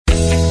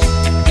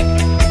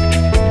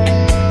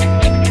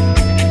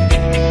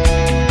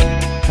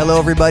Hello,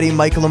 everybody.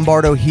 Michael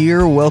Lombardo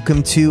here.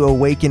 Welcome to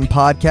Awaken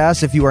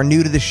Podcast. If you are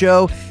new to the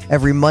show,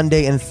 every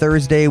Monday and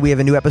Thursday, we have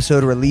a new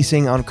episode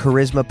releasing on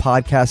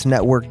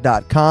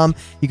charismapodcastnetwork.com.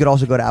 You could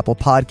also go to Apple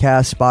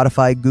Podcasts,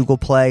 Spotify, Google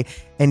Play,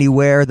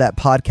 anywhere that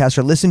podcasts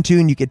are listened to,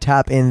 and you could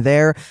tap in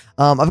there.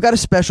 I've got a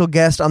special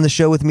guest on the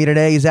show with me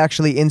today. He's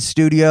actually in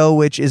studio,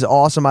 which is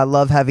awesome. I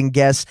love having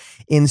guests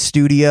in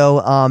studio.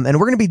 And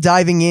we're going to be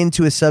diving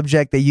into a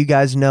subject that you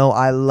guys know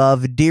I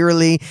love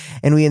dearly,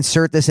 and we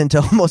insert this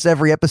into almost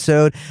every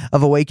episode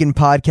of Awaken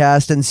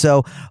Podcast. And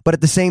so, but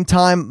at the same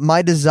time,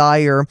 my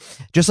desire,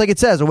 just like it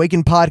says,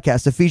 Awaken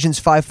Podcast,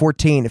 Ephesians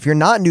 5:14. If you're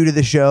not new to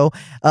the show,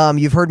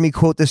 you've heard me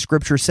quote this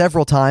scripture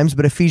several times,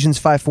 but Ephesians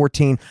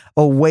 5:14,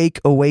 awake,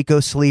 awake, O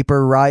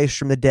sleeper, rise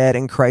from the dead,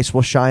 and Christ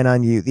will shine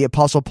on you. The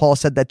Apostle Paul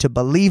said that to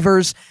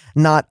believers,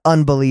 not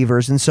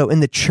unbelievers. And so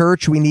in the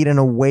church, we need an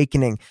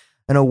awakening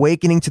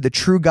to the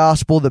true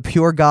gospel, the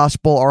pure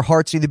gospel. Our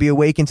hearts need to be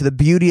awakened to the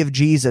beauty of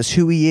Jesus,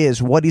 who he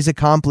is, what he's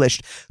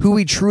accomplished, who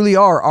we truly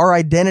are, our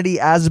identity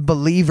as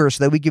believers,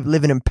 so that we can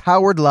live an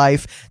empowered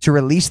life to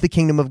release the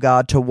kingdom of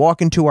God, to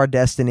walk into our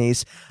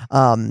destinies,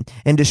 and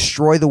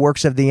destroy the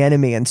works of the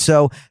enemy. And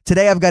so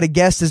today I've got a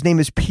guest. His name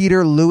is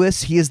Peter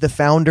Lewis. He is the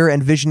founder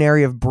and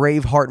visionary of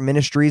Brave Heart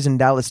Ministries in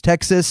Dallas,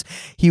 Texas.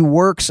 He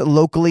works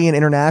locally and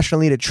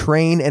internationally to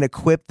train and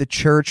equip the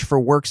church for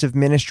works of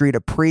ministry,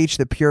 to preach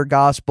the pure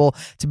gospel,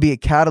 to be a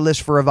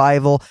catalyst for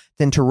revival,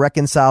 then to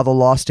reconcile the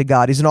lost to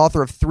God. He's an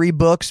author of 3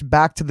 books,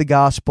 Back to the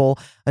Gospel,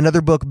 another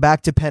book,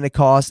 Back to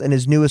Pentecost, and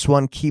his newest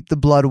one, Keep the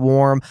Blood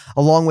Warm,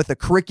 along with a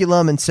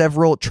curriculum and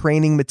several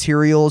training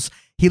materials.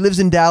 He lives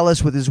in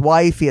Dallas with his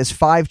wife. He has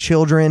 5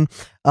 children,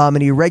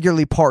 and he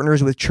regularly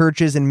partners with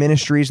churches and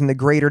ministries in the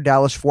greater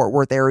Dallas-Fort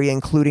Worth area,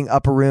 including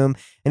Upper Room,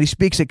 and he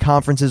speaks at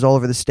conferences all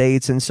over the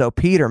states. And so,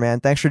 Peter, man,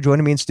 thanks for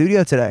joining me in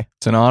studio today.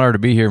 It's an honor to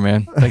be here,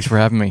 man. Thanks for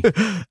having me.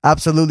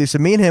 Absolutely. So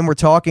me and him were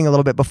talking a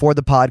little bit before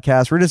the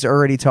podcast. We're just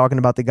already talking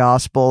about the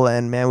gospel,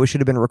 and man, we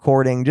should have been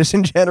recording just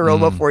in general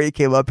before you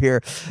came up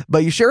here.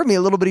 But you shared with me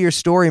a little bit of your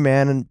story,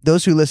 man, and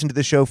those who listen to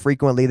the show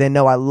frequently, they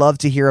know I love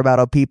to hear about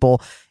how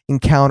people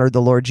encountered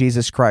the Lord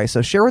Jesus Christ.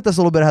 So share with us a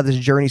little bit how this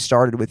journey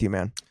started with you,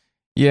 man.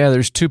 Yeah,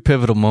 there's 2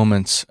 pivotal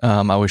moments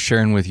I was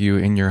sharing with you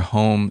in your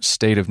home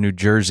state of New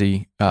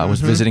Jersey. I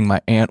was visiting my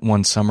aunt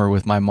one summer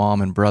with my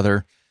mom and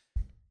brother,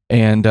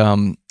 and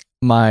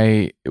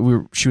my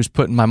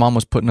mom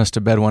was putting us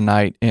to bed one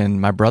night,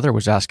 and my brother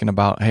was asking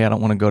about, hey, I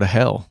don't want to go to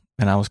hell,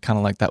 and I was kind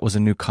of like, that was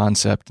a new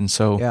concept, and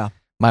so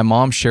my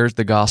mom shares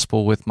the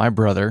gospel with my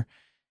brother,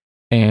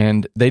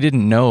 and they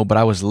didn't know, but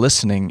I was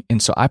listening,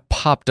 and so I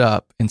popped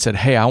up and said,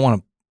 hey, I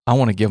want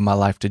to give my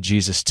life to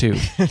Jesus too.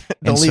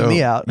 Don't leave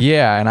me out.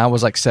 Yeah, and I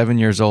was like 7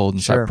 years old,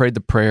 and so I prayed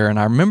the prayer, and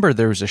I remember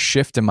there was a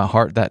shift in my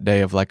heart that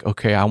day of like,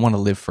 okay, I want to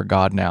live for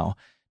God now.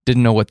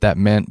 Didn't know what that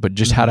meant, but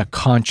just had a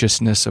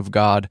consciousness of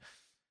God.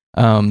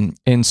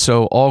 And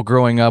so all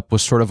growing up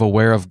was sort of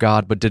aware of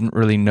God, but didn't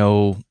really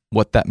know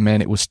what that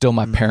meant. It was still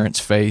my parents'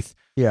 faith.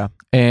 Yeah.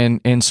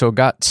 And so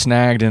got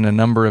snagged in a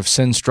number of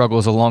sin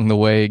struggles along the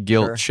way,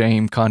 guilt,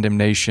 shame,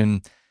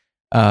 condemnation,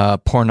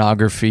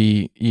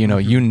 pornography,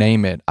 you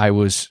name it. I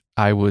was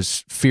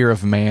fear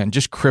of man,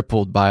 just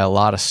crippled by a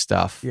lot of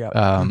stuff.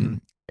 Yeah.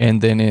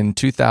 And then in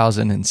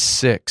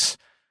 2006,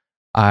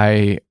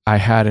 I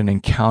had an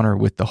encounter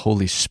with the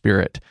Holy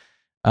Spirit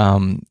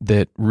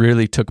that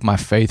really took my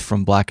faith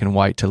from black and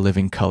white to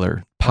living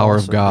color. Power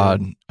of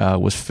God,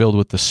 was filled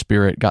with the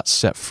Spirit, got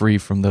set free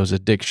from those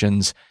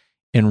addictions,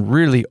 and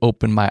really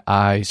opened my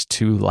eyes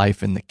to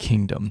life in the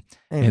kingdom.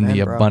 Amen, and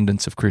the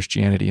abundance of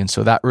Christianity. And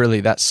so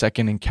that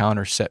second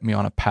encounter set me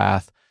on a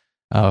path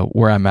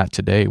where I'm at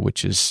today,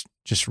 which is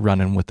just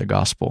running with the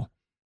gospel.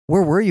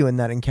 Where were you in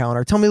that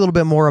encounter? Tell me a little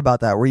bit more about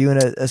that. Were you in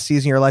a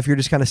season of your life you're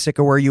just kind of sick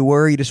of where you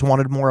were? You just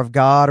wanted more of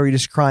God, or you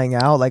just crying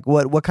out? Like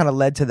what kind of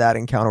led to that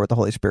encounter with the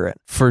Holy Spirit?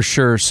 For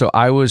sure. So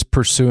I was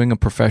pursuing a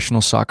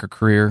professional soccer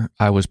career.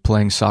 I was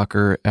playing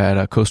soccer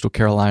at Coastal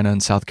Carolina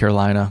and South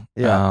Carolina.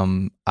 Yeah.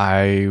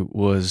 I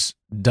was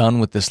done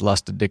with this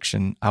lust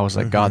addiction. I was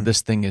like, God,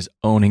 this thing is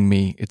owning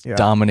me. It's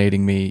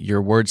dominating me.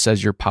 Your word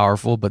says you're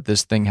powerful, but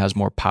this thing has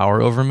more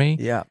power over me.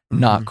 Yeah.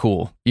 Not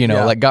cool.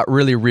 Like got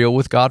really real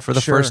with God for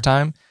the first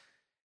time.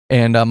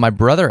 And my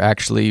brother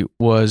actually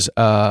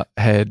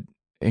had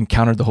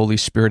encountered the Holy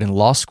Spirit in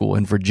law school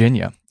in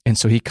Virginia. And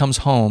so he comes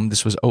home,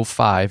 this was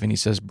 2005, and he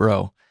says,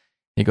 bro,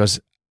 he goes,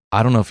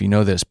 I don't know if you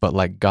know this, but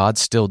like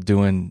God's still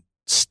doing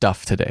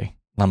stuff today.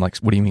 And I'm like,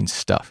 what do you mean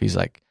stuff? He's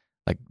like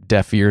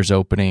deaf ears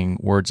opening,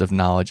 words of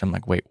knowledge. I'm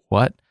like, wait,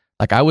 what?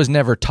 Like I was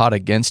never taught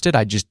against it.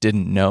 I just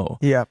didn't know.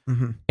 Yeah.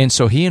 And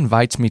so he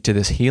invites me to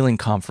this healing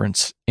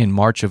conference in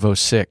March of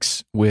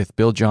 2006 with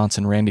Bill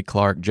Johnson, Randy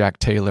Clark, Jack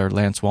Taylor,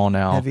 Lance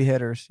Wallnau. Heavy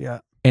hitters. Yeah.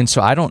 And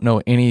so I don't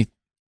know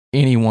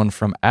anyone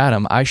from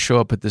Adam. I show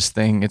up at this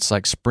thing. It's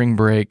like spring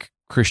break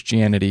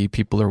Christianity.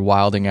 People are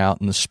wilding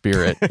out in the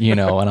spirit, and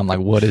I'm like,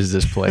 what is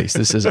this place?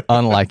 This is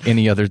unlike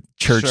any other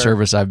church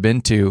service I've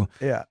been to.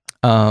 Yeah.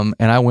 And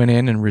I went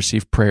in and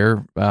received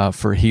prayer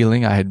for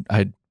healing. I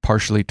had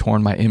partially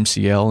torn my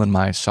MCL in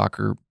my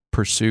soccer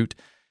pursuit,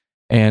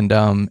 And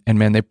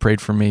man, they prayed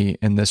for me,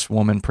 and this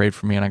woman prayed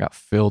for me, and I got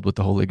filled with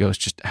the Holy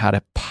Ghost, just had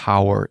a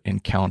power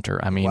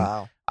encounter. I mean,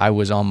 Wow. I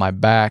was on my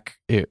back.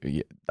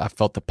 I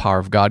felt the power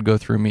of God go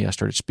through me. I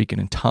started speaking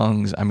in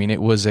tongues. I mean,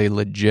 it was a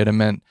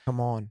legitimate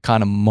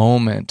kind of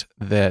moment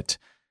that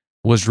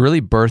was really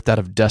birthed out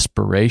of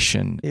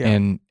desperation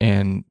and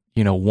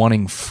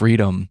wanting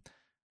freedom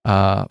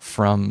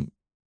from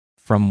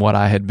what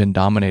I had been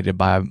dominated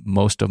by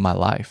most of my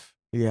life.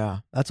 Yeah,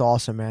 that's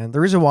awesome, man.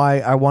 The reason why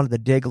I wanted to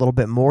dig a little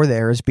bit more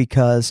there is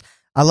because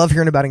I love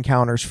hearing about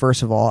encounters,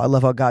 first of all. I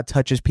love how God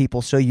touches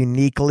people so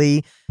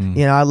uniquely.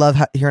 I love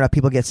hearing how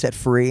people get set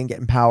free and get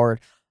empowered.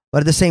 But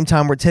at the same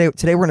time,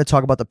 today we're going to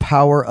talk about the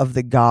power of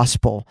the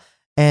gospel.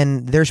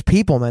 And there's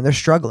people, man, they're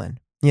struggling,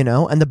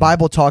 and the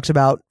Bible talks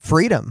about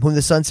freedom. Whom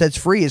the Son sets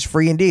free is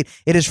free indeed.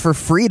 It is for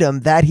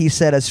freedom that he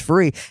set us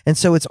free. And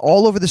so it's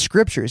all over the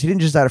scriptures. He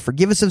didn't just die to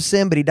forgive us of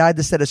sin, but he died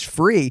to set us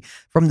free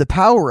from the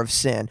power of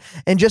sin.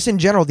 And just in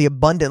general, the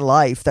abundant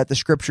life that the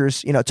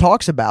scriptures,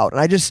 talks about. And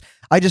I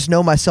just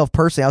know myself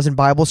personally. I was in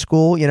Bible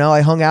school,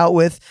 I hung out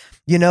with,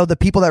 the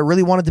people that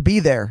really wanted to be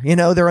there.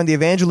 They're on the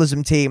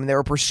evangelism team and they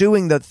were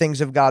pursuing the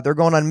things of God. They're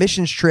going on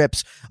missions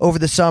trips over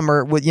the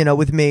summer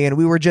with me, and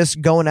we were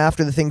just going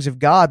after the things of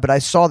God. But I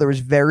saw there was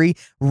very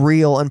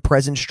real and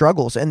present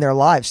struggles in their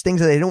lives,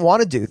 things that they didn't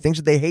want to do, things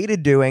that they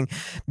hated doing,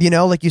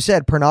 like you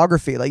said,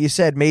 pornography, like you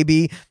said,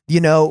 maybe,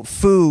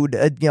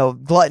 food,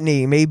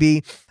 gluttony,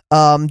 maybe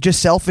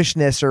just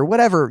selfishness or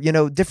whatever,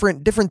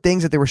 different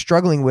things that they were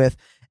struggling with.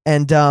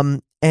 And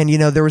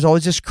there was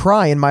always this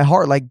cry in my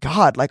heart, like,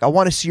 God, like, I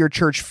want to see your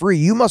church free.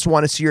 You must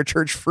want to see your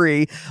church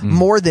free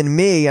more than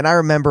me. And I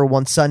remember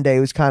one Sunday,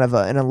 it was kind of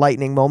an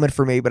enlightening moment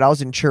for me, but I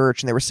was in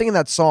church and they were singing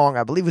that song,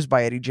 I believe it was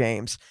by Eddie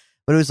James,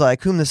 but it was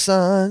like, whom the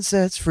Son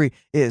sets free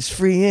is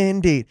free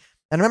indeed.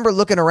 And I remember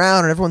looking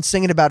around and everyone's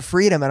singing about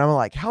freedom. And I'm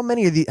like, how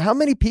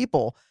many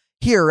people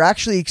here are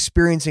actually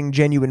experiencing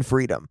genuine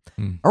freedom?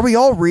 Are we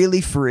all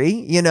really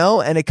free?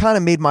 And it kind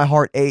of made my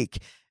heart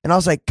ache. And I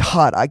was like,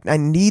 God, I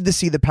need to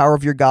see the power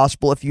of your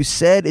gospel. If you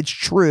said it's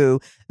true,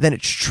 then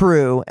it's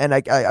true. And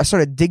I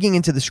started digging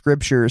into the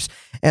scriptures,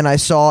 and I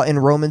saw in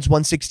Romans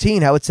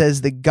 1:16 how it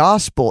says the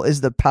gospel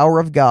is the power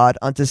of God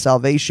unto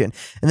salvation.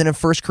 And then in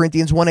 1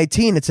 Corinthians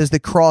 1:18, it says the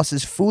cross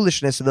is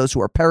foolishness to those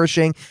who are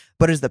perishing,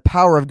 but is the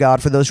power of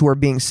God for those who are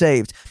being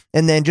saved.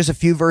 And then just a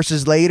few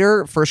verses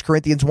later, 1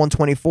 Corinthians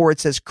 1:24, it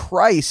says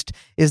Christ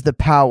is the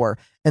power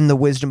and the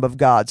wisdom of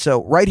God.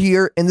 So right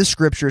here in the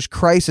scriptures,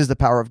 Christ is the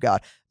power of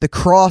God. The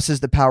cross is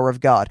the power of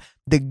God.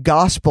 The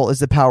gospel is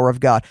the power of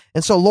God.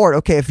 And so, Lord,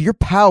 okay, if your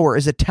power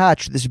is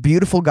attached to this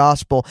beautiful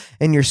gospel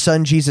and your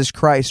Son, Jesus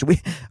Christ,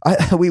 I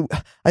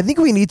think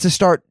we need to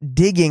start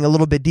digging a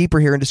little bit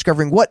deeper here and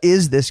discovering what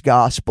is this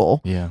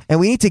gospel. Yeah. And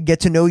we need to get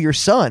to know your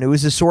Son, who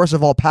is the source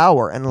of all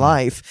power and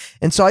life.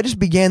 And so I just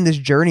began this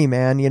journey,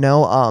 man.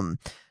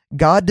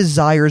 God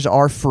desires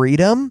our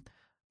freedom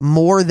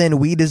more than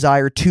we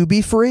desire to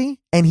be free,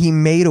 and he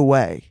made a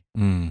way.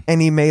 And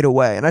he made a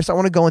way. And I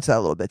want to go into that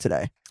a little bit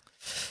today.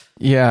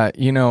 Yeah,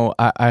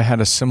 I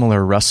had a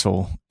similar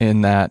wrestle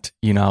in that,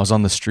 I was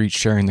on the street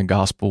sharing the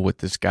gospel with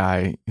this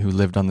guy who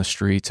lived on the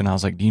streets, and I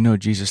was like, do you know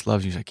Jesus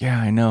loves you? He's like, yeah,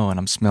 I know. And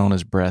I'm smelling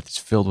his breath. It's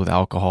filled with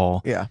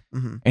alcohol. Yeah.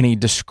 And he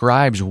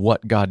describes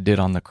what God did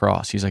on the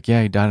cross. He's like,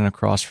 yeah, he died on a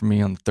cross for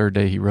me. On the third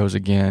day, he rose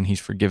again.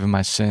 He's forgiven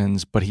my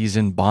sins, but he's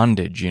in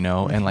bondage,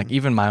 and like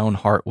even my own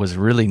heart was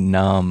really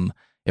numb.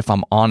 If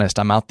I'm honest,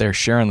 I'm out there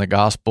sharing the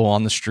gospel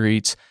on the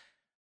streets,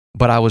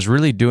 but I was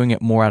really doing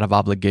it more out of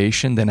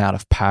obligation than out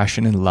of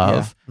passion and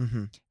love.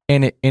 Yeah.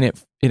 And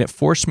it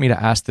forced me to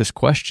ask this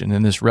question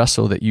in this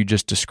wrestle that you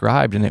just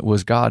described. And it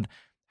was, God,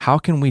 how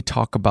can we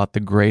talk about the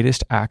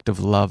greatest act of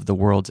love the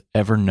world's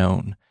ever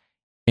known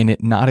and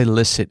it not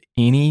elicit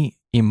any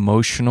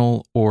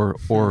emotional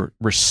or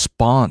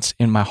response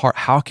in my heart?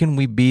 How can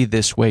we be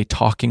this way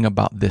talking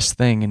about this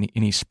thing?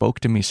 And he spoke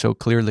to me so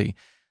clearly.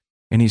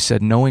 And he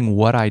said, knowing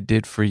what I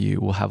did for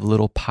you will have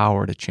little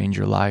power to change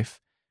your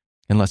life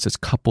unless it's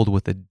coupled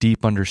with a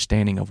deep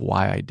understanding of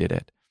why I did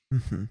it.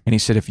 And he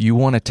said, if you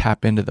want to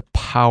tap into the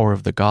power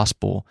of the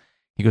gospel,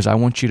 he goes, I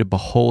want you to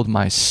behold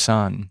my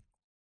Son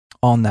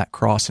on that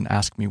cross and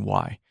ask me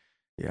why.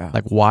 Yeah.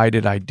 Like, why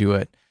did I do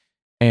it?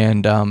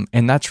 And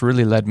that's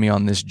really led me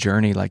on this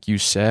journey, like you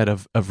said,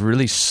 of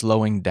really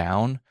slowing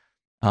down.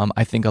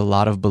 I think a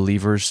lot of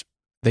believers,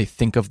 they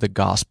think of the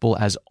gospel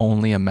as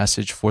only a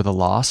message for the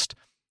lost.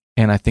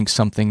 And I think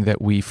something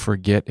that we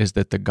forget is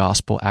that the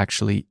gospel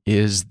actually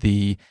is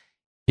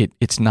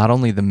it's not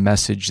only the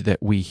message that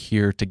we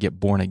hear to get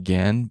born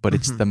again, but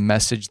it's the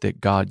message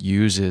that God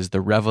uses, the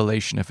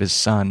revelation of his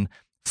Son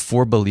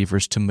for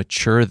believers to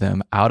mature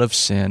them out of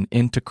sin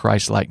into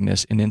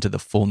Christ-likeness and into the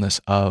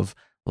fullness of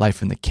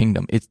life in the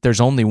kingdom.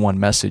 There's only one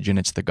message, and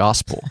it's the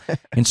gospel.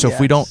 And so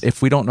Yes.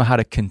 if we don't know how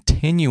to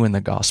continue in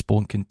the gospel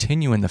and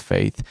continue in the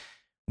faith,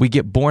 we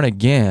get born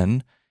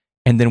again,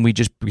 and then we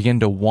just begin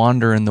to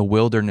wander in the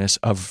wilderness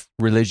of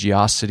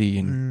religiosity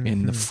and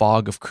in the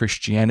fog of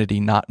Christianity,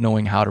 not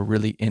knowing how to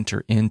really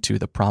enter into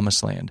the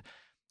promised land.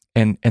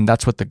 And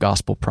that's what the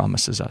gospel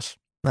promises us.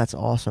 That's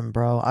awesome,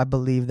 bro. I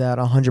believe that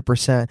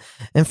 100%.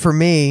 And for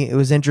me, it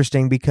was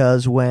interesting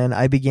because when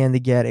I began to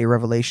get a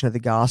revelation of the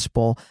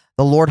gospel,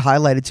 the Lord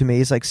highlighted to me,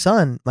 he's like,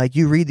 son, like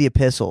you read the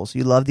epistles,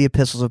 you love the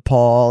epistles of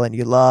Paul and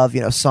you love,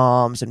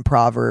 Psalms and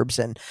Proverbs.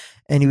 And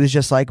he was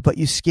just like, but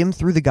you skim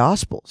through the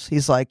gospels.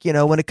 He's like,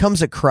 when it comes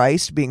to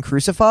Christ being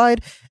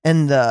crucified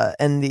and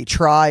the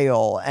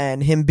trial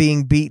and him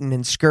being beaten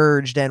and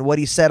scourged and what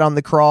he said on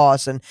the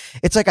cross. And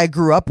it's like, I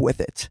grew up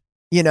with it.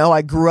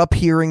 I grew up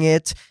hearing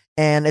it.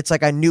 And it's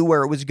like I knew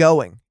where it was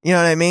going. You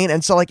know what I mean?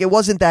 And so like it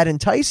wasn't that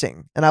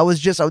enticing. And I would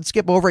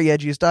skip over it. Yeah,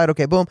 Jesus died.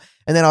 Okay, boom.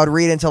 And then I would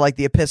read into like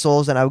the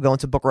epistles and I would go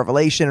into Book of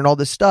Revelation and all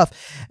this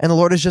stuff. And the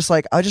Lord is just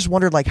like, I just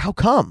wondered like, how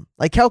come?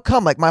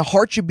 Like my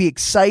heart should be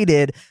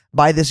excited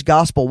by this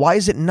gospel. Why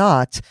is it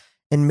not?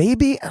 And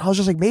I was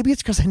just like, maybe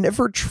it's because I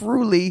never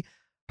truly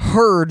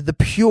heard the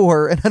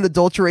pure and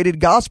unadulterated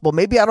gospel.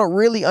 Maybe I don't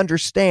really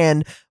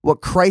understand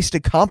what Christ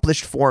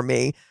accomplished for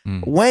me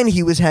when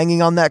he was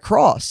hanging on that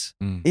cross,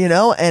 and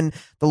the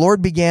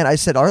Lord I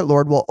said, all right,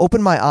 Lord, well,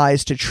 open my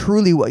eyes to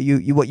truly what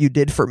you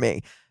did for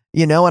me,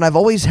 and I've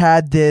always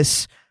had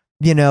this,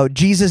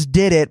 Jesus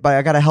did it, but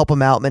I got to help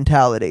him out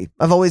mentality.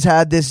 I've always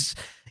had this,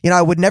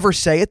 I would never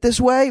say it this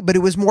way, but it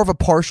was more of a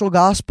partial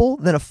gospel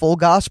than a full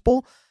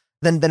gospel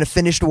than a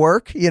finished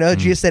work.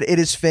 Jesus said it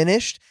is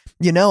finished.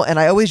 And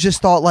I always just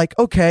thought like,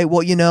 okay,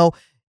 well,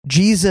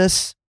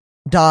 Jesus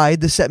died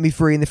to set me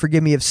free and to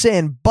forgive me of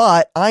sin,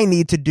 but I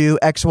need to do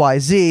X, Y,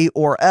 Z,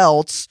 or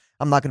else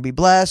I'm not going to be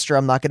blessed, or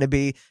God's not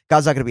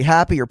going to be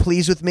happy or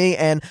pleased with me.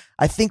 And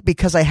I think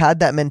because I had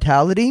that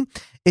mentality,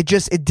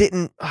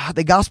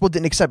 the gospel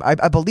didn't accept.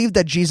 I believed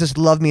that Jesus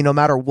loved me no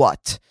matter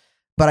what,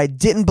 but I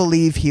didn't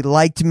believe he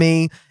liked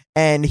me.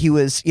 And he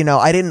was,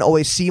 I didn't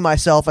always see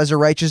myself as a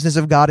righteousness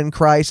of God in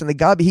Christ. And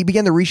he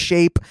began to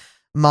reshape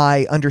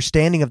my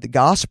understanding of the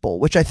gospel,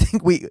 which I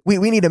think we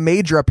need a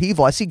major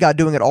upheaval. I see God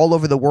doing it all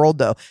over the world,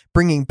 though,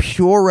 bringing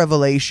pure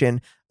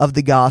revelation of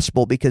the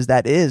gospel, because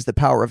that is the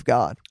power of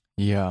God.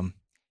 Yeah.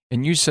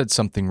 And you said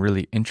something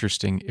really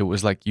interesting. It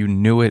was like you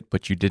knew it,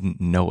 but you didn't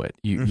know it.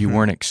 You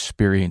weren't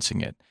experiencing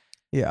it.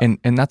 Yeah.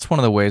 And that's one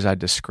of the ways I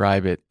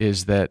describe it,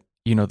 is that,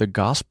 the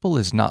gospel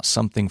is not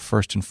something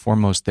first and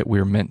foremost that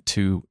we're meant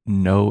to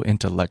know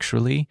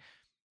intellectually.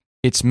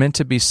 It's meant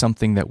to be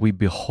something that we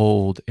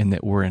behold and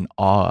that we're in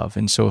awe of.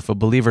 And so if a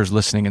believer's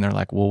listening and they're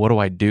like, well, what do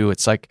I do?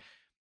 It's like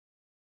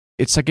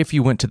if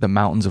you went to the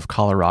mountains of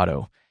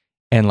Colorado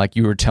and like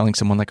you were telling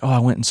someone like, oh, I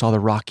went and saw the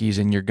Rockies,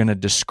 and you're going to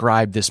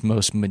describe this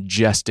most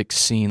majestic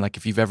scene. Like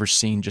if you've ever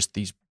seen just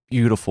these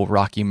beautiful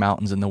Rocky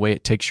Mountains and the way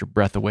it takes your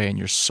breath away and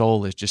your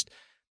soul is just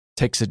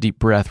takes a deep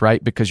breath,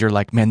 right? Because you're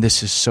like, man,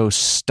 this is so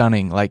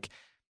stunning. Like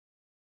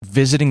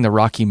visiting the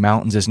Rocky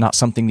Mountains is not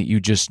something that you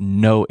just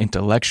know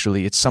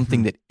intellectually. It's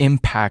something that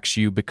impacts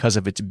you because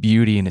of its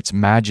beauty and its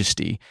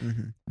majesty.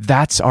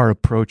 That's our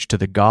approach to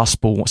the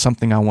gospel.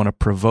 Something I want to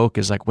provoke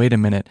is like, wait a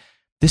minute,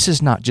 this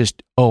is not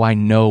just, oh, I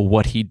know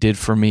what he did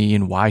for me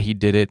and why he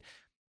did it.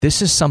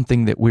 This is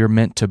something that we're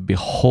meant to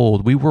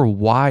behold. We were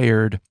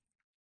wired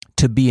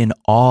to be in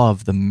awe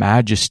of the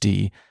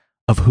majesty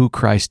of who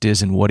Christ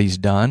is and what he's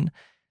done.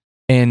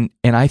 And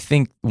I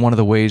think one of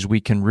the ways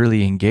we can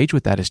really engage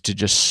with that is to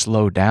just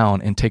slow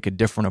down and take a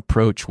different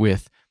approach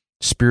with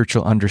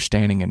spiritual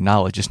understanding and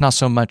knowledge. It's not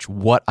so much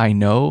what I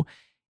know,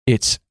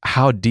 it's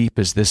how deep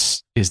is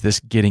this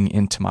getting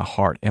into my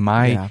heart?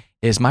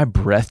 Is my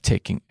breath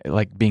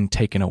being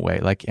taken away?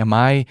 Like am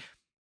I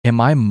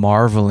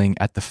marveling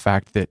at the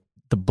fact that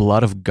the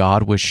blood of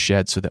God was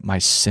shed so that my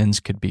sins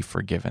could be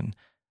forgiven?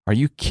 Are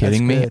you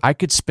kidding me? I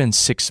could spend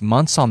 6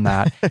 months on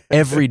that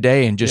every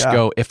day and just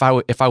go, if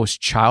I was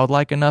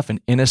childlike enough and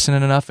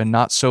innocent enough and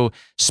not so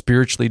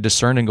spiritually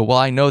discerned, and go, well,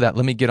 I know that.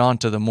 Let me get on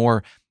to the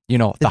more,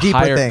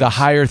 the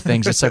higher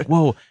things. It's like,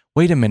 whoa,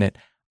 wait a minute.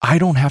 I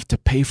don't have to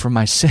pay for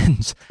my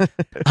sins.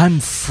 I'm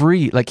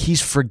free. Like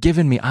he's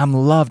forgiven me. I'm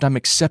loved. I'm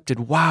accepted.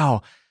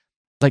 Wow.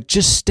 Like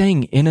just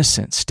staying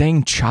innocent,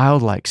 staying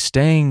childlike,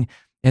 staying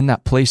in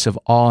that place of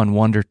awe and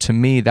wonder. To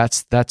me,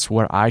 that's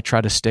where I try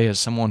to stay as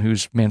someone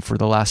who's, for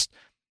the last,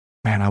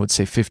 I would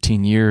say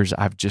 15 years,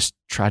 I've just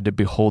tried to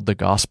behold the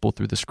gospel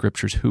through the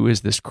scriptures. Who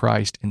is this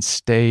Christ? And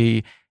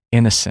stay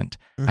innocent.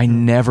 I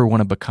never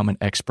want to become an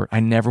expert. I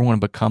never want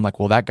to become like,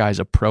 well, that guy's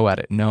a pro at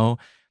it. No,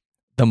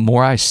 the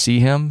more I see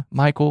him,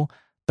 Michael,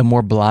 the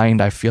more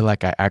blind I feel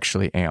like I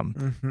actually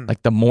am.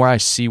 Like the more I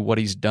see what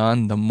he's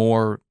done, the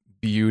more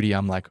beauty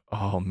I'm like,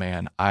 oh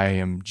man, I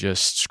am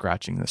just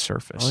scratching the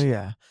surface. Oh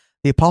yeah.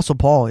 The Apostle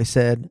Paul, he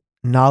said,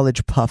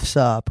 knowledge puffs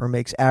up or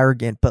makes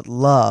arrogant, but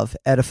love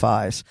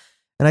edifies.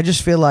 And I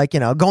just feel like,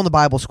 going to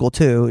Bible school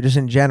too, just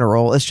in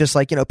general, it's just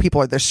like,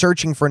 people they're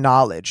searching for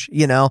knowledge,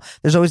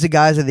 There's always the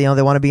guys that,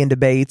 they want to be in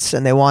debates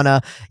and they want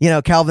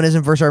to,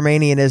 Calvinism versus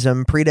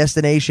Arminianism,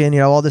 predestination,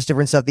 all this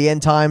different stuff, the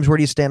end times, where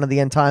do you stand on the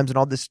end times and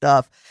all this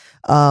stuff.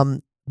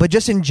 But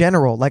just in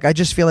general, like, I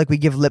just feel like we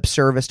give lip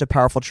service to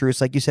powerful truths.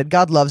 Like you said,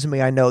 God loves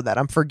me. I know that.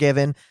 I'm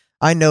forgiven.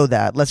 I know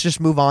that. Let's just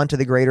move on to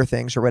the greater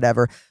things or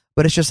whatever.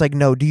 But it's just like,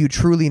 no, do you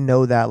truly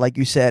know that? Like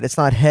you said, it's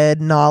not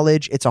head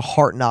knowledge, it's a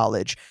heart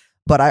knowledge.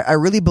 But I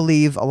really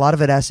believe a lot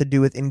of it has to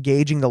do with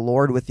engaging the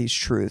Lord with these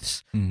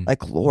truths.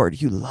 Like,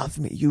 Lord, you love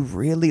me. You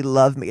really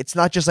love me. It's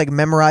not just like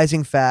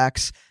memorizing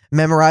facts,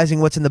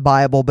 memorizing what's in the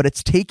Bible, but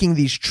it's taking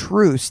these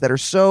truths that are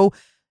so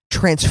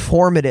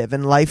transformative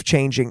and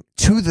life-changing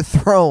to the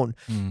throne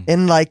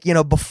and like,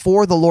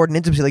 before the Lord in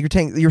intimacy. Like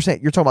you're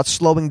talking about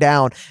slowing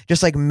down,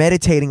 just like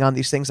meditating on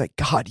these things like,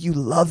 God, you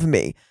love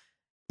me.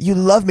 You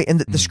love me. And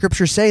the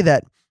scriptures say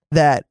that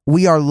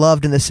we are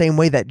loved in the same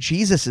way that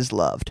Jesus is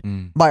loved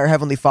by our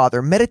Heavenly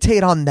Father.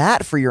 Meditate on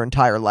that for your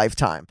entire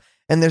lifetime.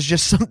 And there's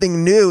just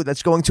something new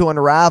that's going to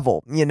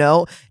unravel,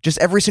 just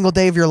every single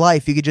day of your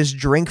life. You could just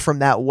drink from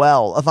that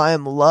well of I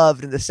am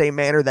loved in the same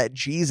manner that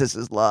Jesus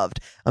is loved.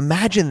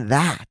 Imagine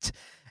that.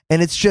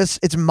 And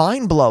it's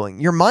mind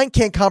blowing. Your mind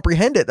can't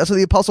comprehend it. That's what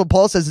the Apostle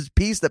Paul says. It's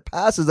peace that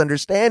passes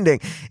understanding.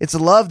 It's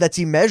love that's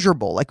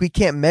immeasurable. Like we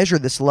can't measure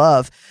this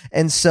love.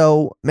 And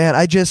so, man,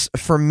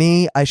 for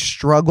me, I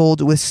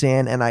struggled with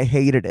sin and I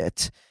hated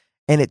it.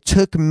 And it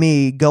took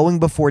me going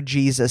before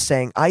Jesus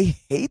saying, I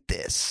hate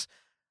this.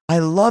 I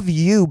love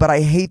you, but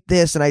I hate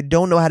this and I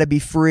don't know how to be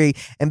free.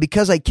 And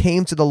because I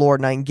came to the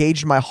Lord and I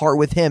engaged my heart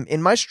with him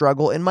in my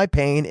struggle, in my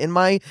pain, in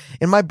my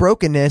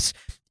brokenness,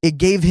 it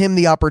gave him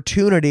the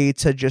opportunity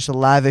to just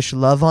lavish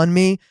love on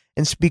me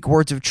and speak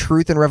words of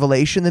truth and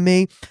revelation to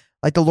me.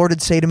 Like the Lord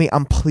would say to me,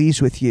 I'm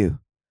pleased with you.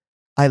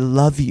 I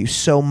love you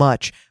so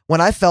much.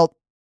 When I felt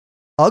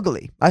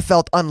ugly, I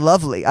felt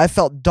unlovely, I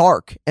felt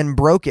dark and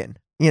broken,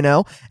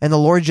 and the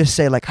Lord just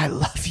say like, I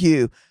love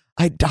you.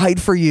 I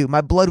died for you.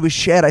 My blood was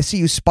shed. I see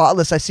you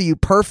spotless. I see you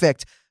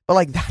perfect. But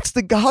like, that's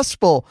the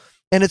gospel.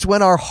 And it's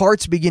when our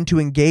hearts begin to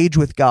engage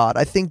with God.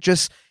 I think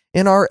just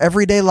in our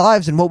everyday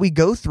lives and what we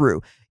go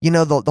through,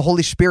 the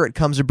Holy Spirit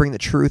comes to bring the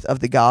truth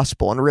of the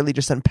gospel and really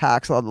just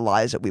unpacks a lot of the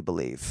lies that we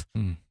believe,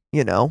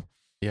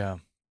 Yeah.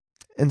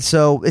 And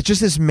so it's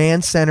just this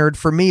man-centered,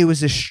 for me, it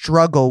was this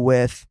struggle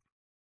with,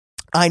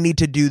 I need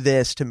to do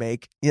this to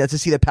make, to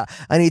see the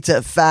path. I need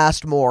to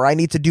fast more. I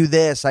need to do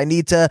this. I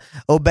need to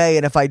obey.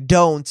 And if I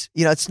don't,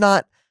 it's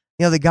not,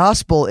 the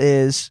gospel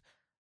is,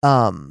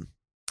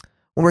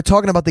 when we're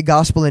talking about the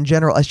gospel in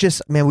general, it's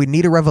just, man, we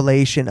need a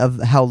revelation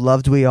of how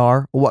loved we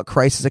are, what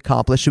Christ has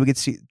accomplished, so we could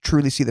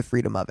truly see the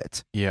freedom of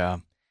it. Yeah.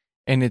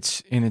 And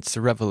it's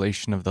the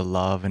revelation of the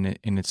love, and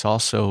it's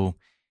also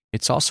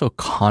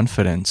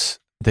confidence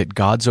that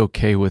God's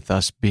okay with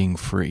us being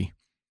free.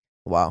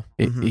 Wow.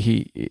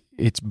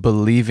 It's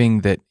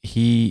believing that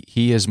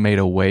he has made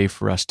a way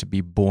for us to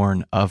be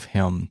born of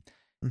him.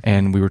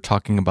 And we were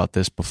talking about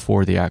this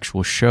before the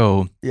actual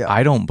show. Yeah.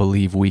 I don't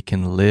believe we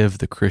can live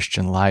the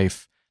Christian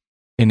life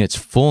in its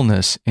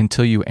fullness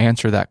until you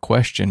answer that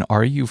question.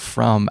 Are you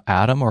from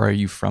Adam or are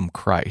you from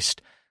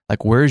Christ?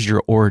 Like, where's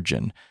your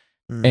origin?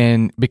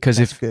 And because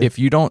if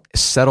you don't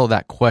settle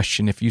that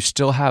question, if you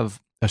still have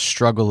a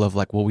struggle of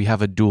like, well, we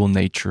have a dual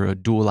nature, a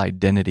dual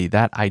identity,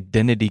 that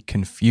identity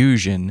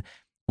confusion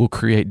will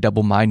create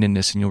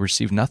double-mindedness and you'll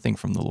receive nothing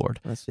from the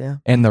Lord.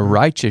 And the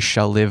righteous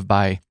shall live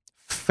by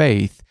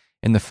faith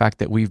in the fact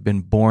that we've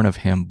been born of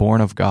him, born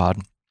of God.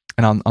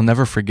 And I'll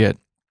never forget,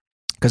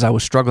 because I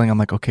was struggling. I'm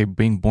like, okay,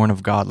 being born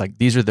of God, like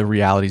these are the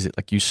realities that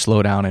like you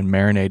slow down and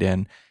marinate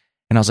in.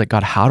 And I was like,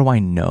 God, how do I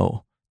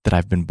know that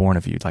I've been born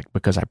of you? Like,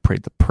 because I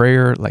prayed the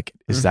prayer, like,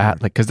 is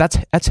that like, because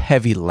that's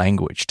heavy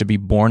language to be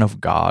born of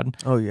God.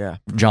 Oh yeah.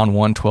 John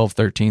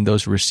 1:12-13,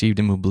 those who received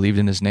him, who believed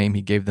in his name,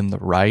 he gave them the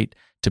right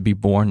to be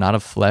born, not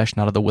of flesh,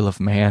 not of the will of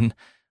man,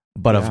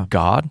 but of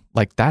God.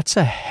 Like, that's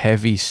a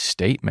heavy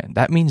statement.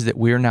 That means that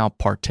we're now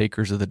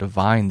partakers of the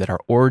divine, that our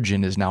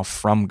origin is now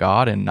from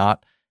God and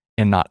not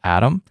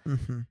Adam.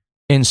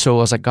 And so I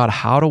was like, God,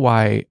 how do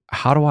I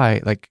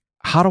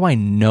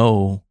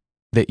know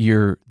that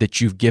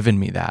you've given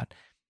me that?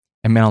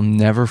 And man, I'll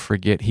never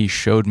forget, he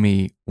showed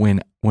me when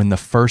the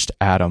first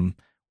Adam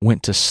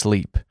went to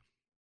sleep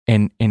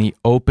and he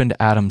opened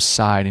Adam's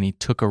side and he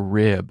took a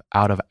rib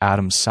out of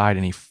Adam's side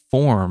and he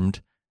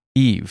formed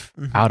Eve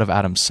out of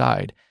Adam's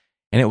side.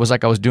 And it was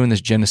like I was doing this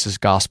Genesis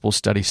gospel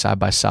study side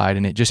by side,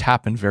 and it just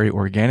happened very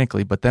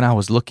organically. But then I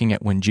was looking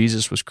at when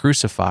Jesus was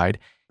crucified,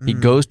 he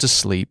goes to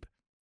sleep,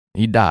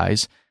 he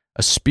dies,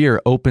 a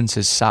spear opens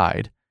his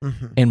side,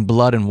 and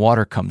blood and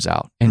water comes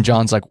out. And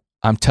John's like,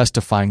 I'm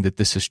testifying that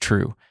this is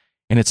true.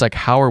 And it's like,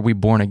 how are we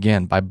born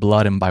again? By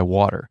blood and by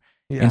water.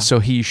 Yeah. And so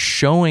he's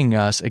showing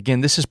us,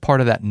 again, this is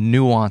part of that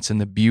nuance and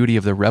the beauty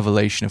of the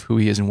revelation of who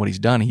he is and what he's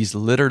done. He's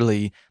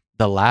literally,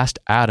 the last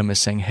Adam is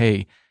saying,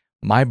 hey,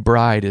 my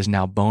bride is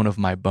now bone of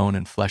my bone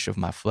and flesh of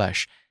my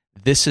flesh.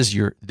 This is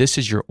your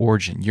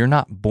origin. You're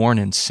not born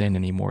in sin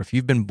anymore. If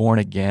you've been born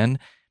again,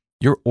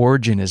 your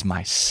origin is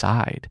my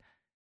side.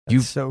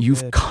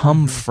 You've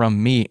come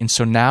from me. And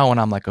so now when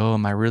I'm like, oh,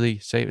 am I really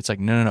saved? It's like,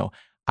 no.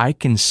 I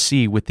can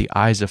see with the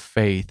eyes of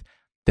faith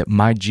that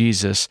my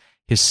Jesus,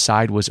 his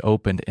side was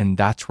opened, and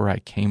that's where I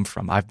came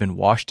from. I've been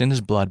washed in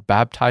his blood,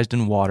 baptized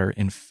in water,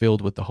 and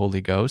filled with the Holy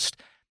Ghost.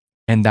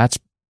 And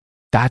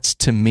that's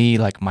to me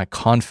like my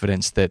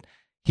confidence that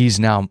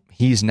he's now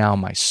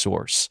my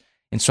source.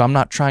 And so I'm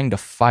not trying to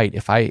fight.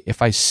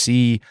 If I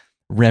see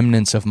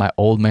remnants of my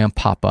old man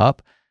pop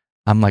up,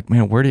 I'm like,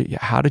 man,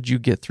 how did you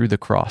get through the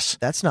cross?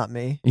 That's not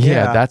me.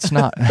 Yeah. That's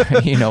not,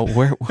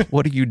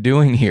 what are you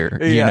doing here?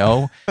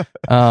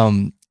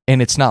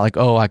 And it's not like,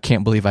 oh, I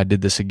can't believe I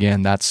did this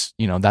again. That's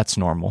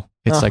normal.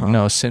 It's like,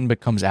 no, sin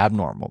becomes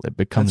abnormal. It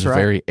becomes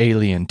very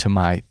alien to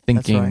my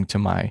thinking, to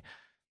my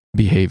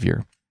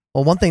behavior.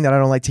 Well, one thing that I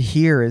don't like to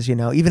hear is,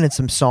 even in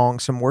some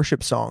songs, some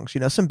worship songs,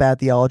 some bad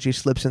theology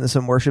slips into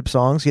some worship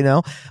songs,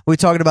 we're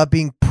talking about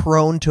being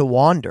prone to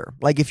wander.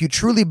 Like, if you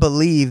truly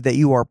believe that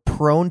you are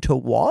prone to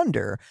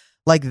wander,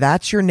 like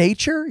that's your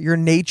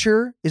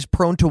nature is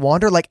prone to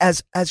wander. Like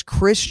as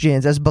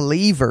Christians, as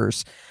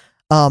believers,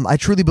 I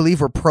truly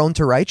believe we're prone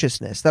to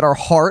righteousness, that our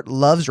heart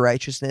loves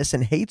righteousness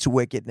and hates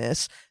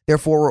wickedness.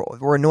 Therefore,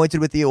 we're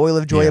anointed with the oil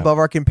of joy above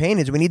our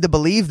companions. We need to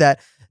believe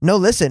that, no,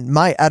 listen,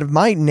 out of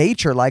my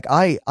nature, like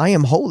I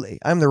am holy.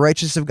 I'm the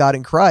righteousness of God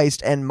in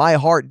Christ, and my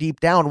heart deep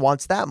down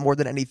wants that more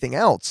than anything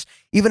else.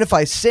 Even if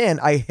I sin,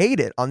 I hate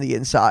it on the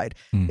inside.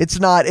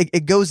 It's not,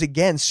 it goes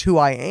against who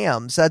I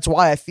am. So that's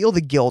why I feel the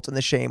guilt and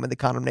the shame and the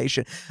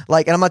condemnation.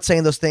 Like, and I'm not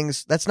saying those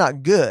things, that's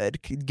not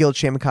good. Guilt,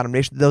 shame, and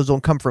condemnation, those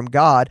don't come from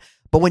God.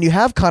 But when you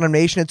have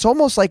condemnation, it's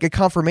almost like a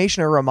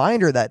confirmation or a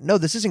reminder that, no,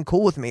 this isn't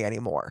cool with me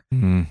anymore.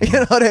 Mm-hmm. You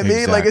know what I mean?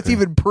 Exactly. Like, it's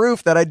even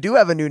proof that I do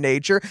have a new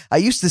nature. I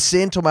used to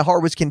sin till my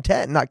heart was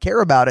content and not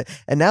care about it.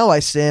 And now I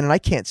sin and I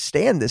can't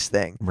stand this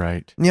thing.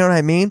 Right. You know what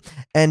I mean?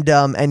 And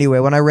anyway,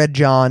 when I read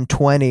John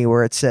 20,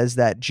 where it says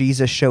that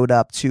Jesus showed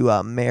up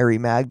to Mary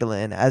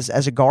Magdalene as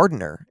a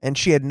gardener, and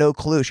she had no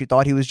clue. She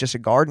thought he was just a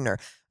gardener.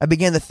 I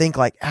began to think,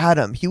 like,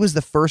 Adam, he was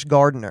the first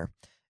gardener.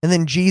 And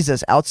then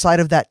Jesus,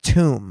 outside of that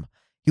tomb,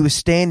 he was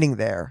standing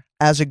there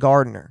as a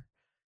gardener.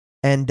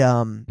 And,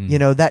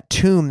 that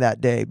tomb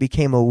that day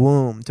became a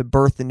womb to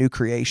birth the new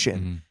creation.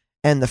 Mm-hmm.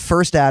 And the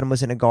first Adam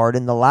was in a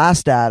garden. The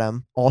last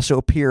Adam also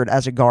appeared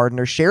as a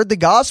gardener, shared the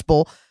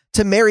gospel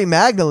to Mary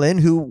Magdalene,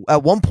 who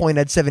at one point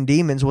had 7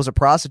 demons, was a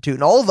prostitute.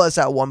 And all of us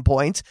at one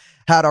point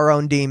had our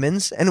own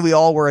demons, and we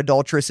all were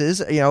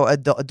adulteresses,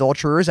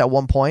 adulterers at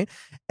one point.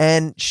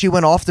 And she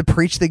went off to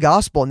preach the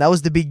gospel. And that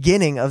was the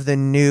beginning of the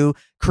new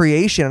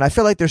creation. And I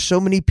feel like there's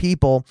so many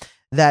people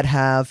that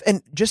have,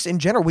 and just in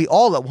general, we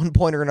all at one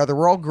point or another,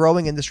 we're all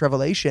growing in this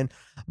revelation,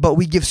 but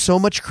we give so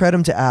much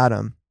credit to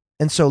Adam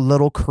and so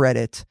little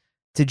credit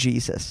to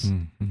Jesus.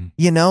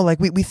 Mm-hmm. Like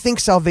we think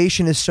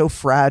salvation is so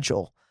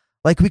fragile,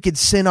 like we could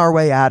sin our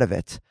way out of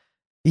it.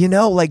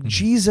 Like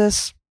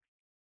Jesus,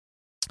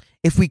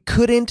 if we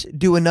couldn't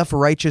do enough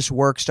righteous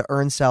works to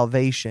earn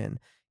salvation,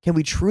 can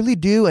we truly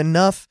do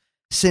enough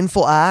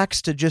sinful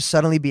acts to just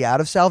suddenly be out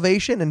of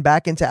salvation and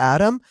back into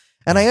Adam?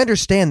 And I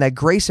understand that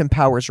grace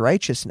empowers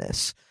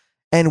righteousness,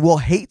 and we'll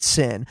hate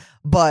sin,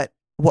 but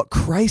what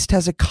Christ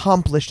has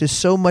accomplished is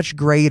so much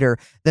greater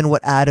than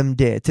what Adam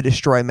did to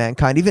destroy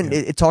mankind. Even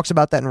it talks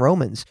about that in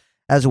Romans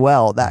as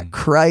well, that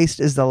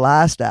Christ is the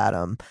last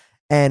Adam,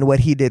 and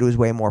what he did was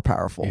way more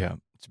powerful. Yeah,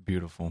 it's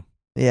beautiful.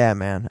 Yeah,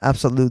 man,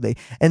 absolutely.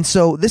 And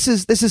so this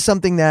is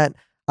something that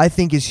I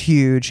think is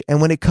huge.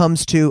 And when it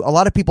comes to, a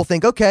lot of people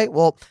think, okay,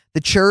 well,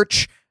 the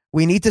church,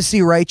 we need to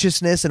see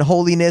righteousness and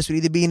holiness. We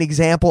need to be an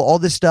example, all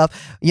this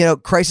stuff.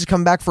 Christ is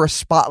coming back for a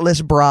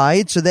spotless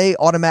bride. So they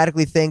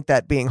automatically think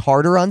that being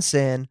harder on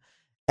sin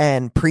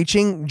and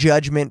preaching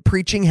judgment,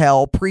 preaching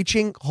hell,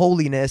 preaching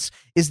holiness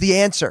is the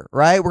answer,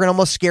 right? We're going to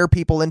almost scare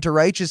people into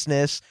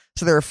righteousness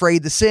so they're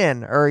afraid to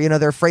sin, or,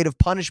 they're afraid of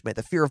punishment,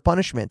 the fear of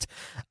punishment.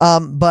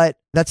 But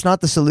that's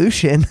not the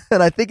solution.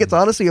 And I think it's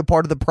honestly a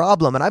part of the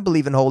problem. And I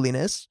believe in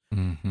holiness.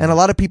 Mm-hmm. And a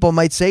lot of people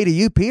might say to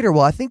you, Peter,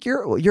 well, I think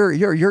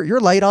you're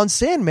light on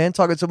sin, man,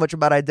 talking so much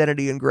about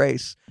identity and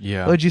grace.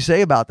 Yeah. What'd you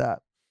say about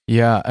that?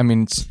 Yeah, I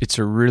mean, it's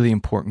a really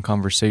important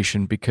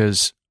conversation,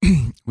 because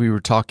we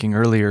were talking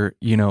earlier,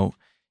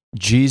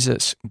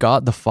 Jesus,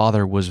 God the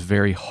Father, was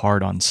very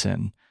hard on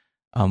sin.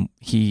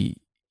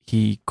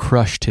 He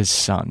crushed his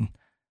son.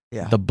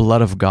 Yeah. The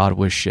blood of God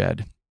was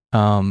shed.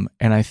 And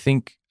I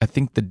think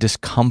the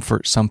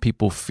discomfort some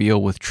people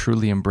feel with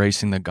truly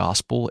embracing the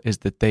gospel is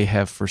that they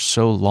have for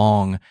so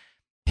long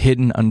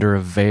hidden under a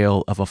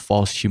veil of a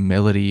false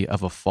humility,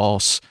 of a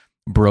false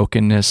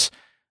brokenness,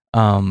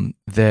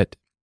 that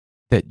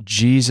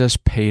Jesus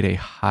paid a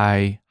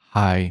high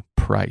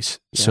price.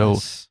 Yes. So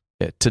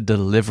to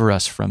deliver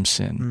us from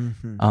sin.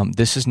 Mm-hmm.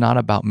 This is not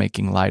about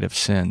making light of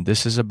sin.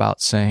 This is about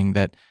saying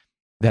that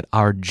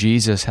our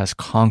Jesus has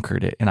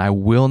conquered it, and I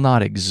will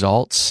not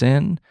exalt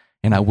sin,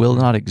 and I will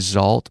not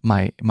exalt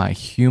my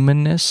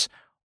humanness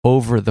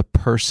over the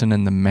person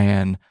and the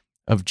man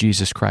of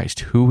Jesus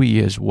Christ, who he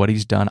is, what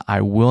he's done. I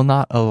will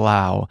not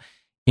allow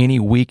any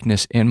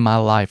weakness in my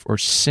life or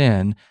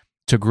sin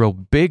to grow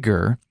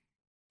bigger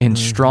and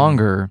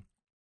stronger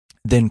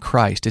than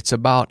Christ. It's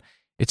about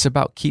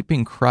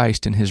keeping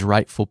Christ in his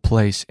rightful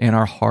place in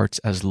our hearts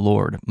as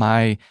Lord.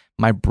 My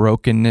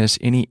brokenness,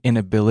 any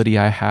inability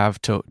I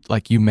have to,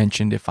 like you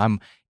mentioned, if I'm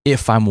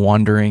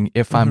wandering,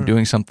 if I'm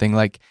doing something,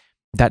 like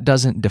that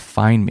doesn't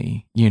define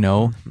me,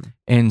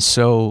 And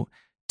so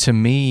to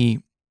me,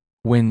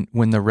 when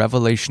the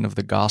revelation of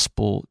the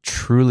gospel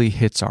truly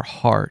hits our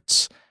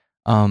hearts,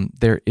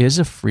 there is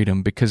a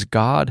freedom, because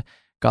God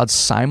God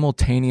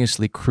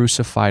simultaneously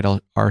crucified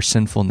our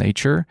sinful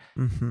nature,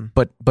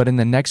 but in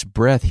the next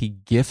breath, he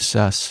gifts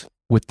us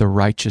with the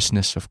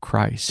righteousness of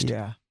Christ.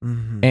 Yeah.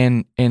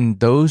 And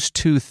those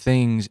two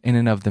things in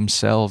and of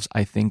themselves,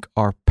 I think,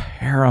 are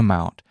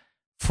paramount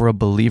for a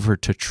believer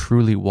to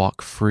truly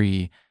walk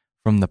free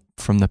from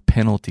the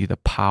penalty, the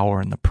power,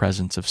 and the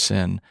presence of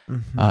sin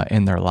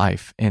in their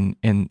life. And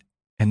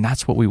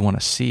that's what we want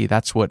to see.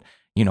 That's what,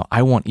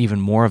 I want even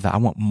more of that. I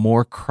want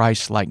more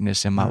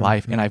Christ-likeness in my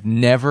life.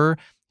 And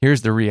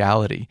here's the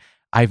reality,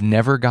 I've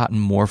never gotten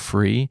more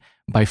free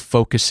by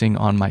focusing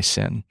on my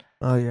sin.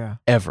 Oh yeah.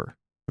 Ever.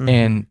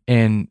 And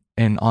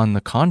on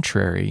the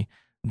contrary,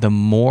 the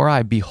more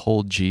I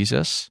behold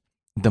Jesus,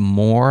 the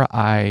more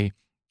I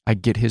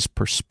get his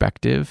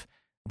perspective,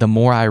 the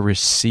more I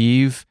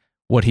receive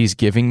what he's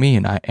giving me,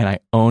 and I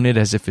own it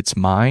as if it's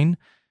mine,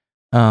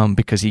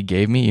 because he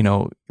gave me,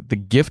 the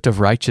gift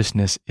of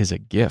righteousness is a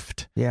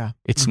gift. Yeah.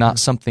 It's not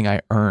something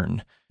I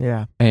earn.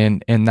 Yeah.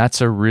 And that's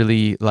a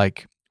really,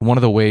 like, one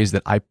of the ways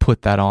that I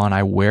put that on,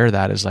 I wear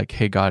that as like,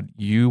 hey, God,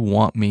 you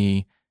want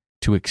me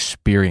to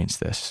experience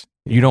this.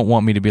 You don't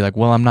want me to be like,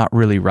 well, I'm not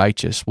really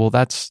righteous. Well,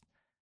 that's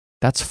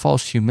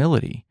false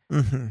humility.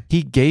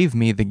 He gave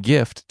me the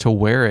gift to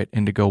wear it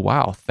and to go,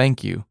 wow,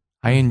 thank you.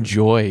 I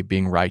enjoy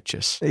being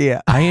righteous.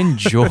 Yeah. I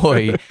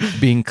enjoy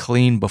being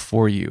clean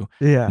before you.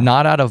 Yeah.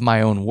 Not out of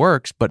my own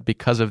works, but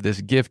because of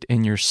this gift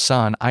in your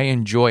Son, I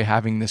enjoy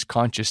having this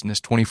consciousness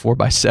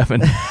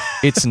 24/7.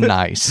 It's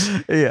nice.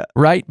 Yeah.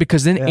 Right?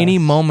 Because then any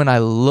moment I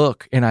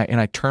look and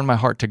I turn my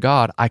heart to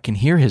God, I can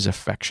hear his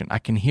affection. I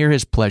can hear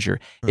his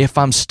pleasure. If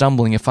I'm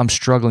stumbling, if I'm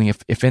struggling,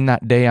 if in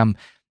that day I'm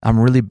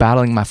really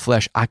battling my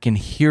flesh, I can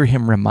hear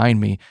him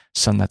remind me,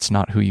 son, that's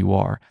not who you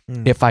are.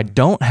 If I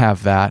don't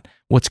have that,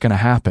 what's going to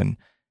happen?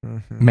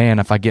 Man,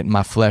 if I get in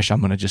my flesh, I'm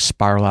going to just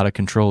spiral out of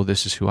control.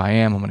 This is who I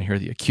am. I'm going to hear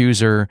the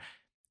accuser.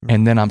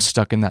 And then I'm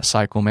stuck in that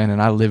cycle, man.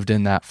 And I lived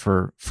in that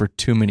for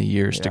too many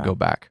years to go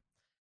back.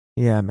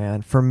 Yeah,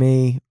 man. For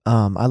me,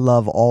 I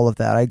love all of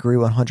that. I agree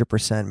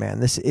 100%,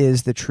 man. This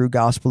is the true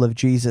gospel of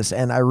Jesus.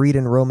 And I read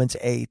in Romans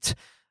 8,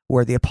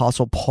 where the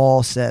Apostle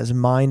Paul says,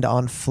 mind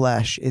on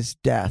flesh is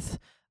death,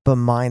 but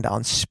mind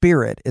on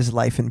spirit is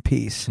life and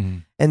peace.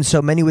 And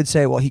so many would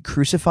say, well, he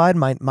crucified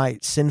my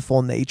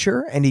sinful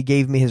nature and he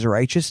gave me his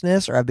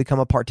righteousness, or I've become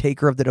a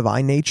partaker of the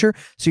divine nature.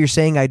 So you're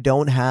saying I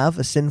don't have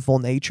a sinful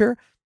nature?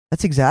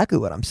 That's exactly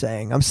what I'm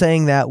saying. I'm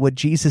saying that what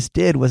Jesus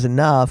did was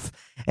enough,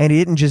 and he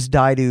didn't just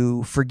die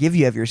to forgive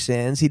you of your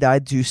sins. He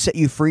died to set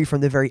you free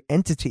from the very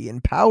entity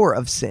and power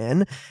of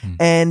sin.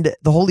 And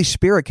the Holy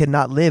Spirit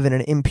cannot live in an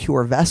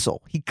impure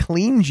vessel. He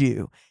cleaned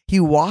you. He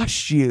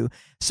washed you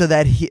so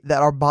that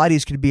our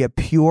bodies could be a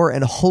pure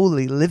and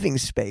holy living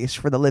space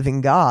for the living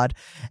God.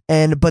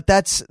 But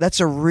that's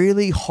a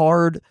really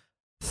hard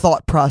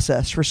thought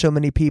process for so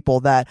many people,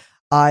 that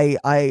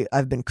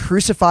I've been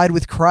crucified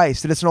with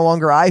Christ, and it's no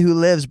longer I who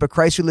lives, but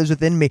Christ who lives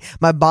within me.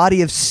 My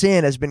body of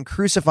sin has been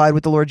crucified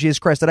with the Lord Jesus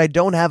Christ, that I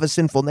don't have a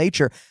sinful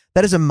nature.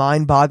 That is a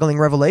mind-boggling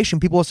revelation.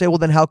 People will say, well,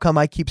 then how come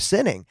I keep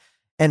sinning?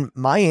 And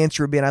my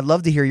answer would be, and I'd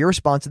love to hear your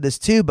response to this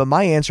too, but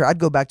my answer, I'd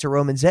go back to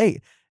Romans 8,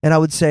 and I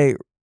would say,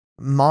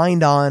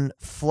 mind on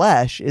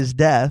flesh is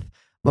death,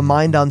 but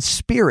mind on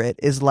spirit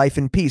is life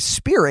and peace.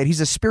 Spirit,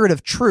 he's a spirit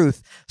of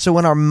truth. So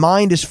when our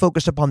mind is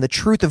focused upon the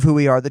truth of who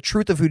we are, the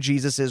truth of who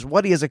Jesus is,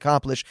 what he has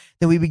accomplished,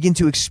 then we begin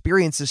to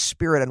experience the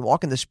spirit and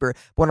walk in the spirit.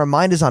 But when our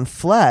mind is on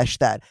flesh,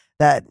 that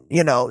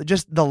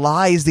just the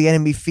lies the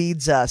enemy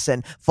feeds us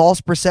and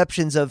false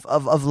perceptions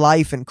of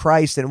life and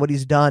Christ and what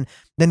he's done,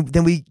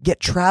 then we get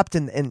trapped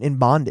in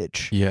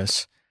bondage.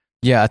 Yes.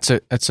 Yeah,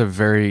 it's a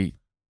very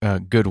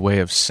good way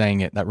of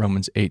saying it. That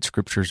Romans 8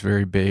 scripture is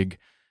very big.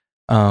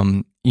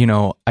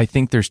 I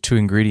think there's two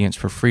ingredients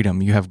for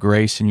freedom. You have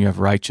grace and you have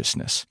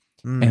righteousness.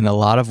 And a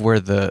lot of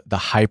where the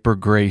hyper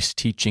grace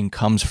teaching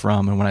comes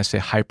from, and when I say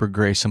hyper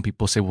grace, some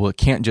people say, well, it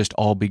can't just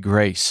all be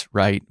grace,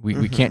 right?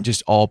 We can't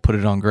just all put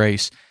it on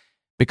grace,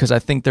 because I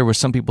think there were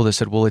some people that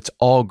said, well, it's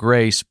all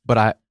grace,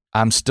 but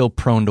I'm still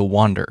prone to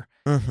wander.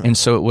 And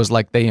so it was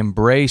like they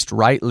embraced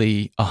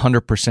rightly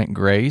 100%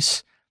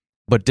 grace,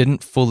 but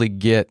didn't fully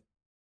get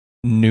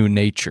new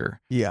nature.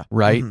 Yeah.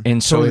 Right.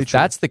 And so totally if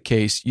that's the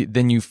case,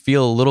 then you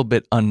feel a little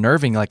bit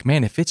unnerving, like,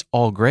 man, if it's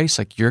all grace,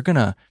 like you're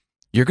gonna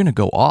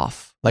go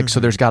off. Like, so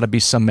there's got to be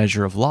some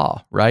measure of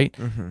law, right?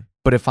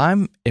 But if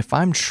I'm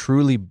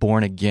truly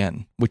born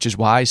again, which is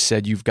why I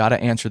said you've got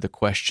to answer the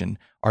question,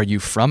 are you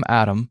from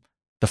Adam,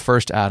 the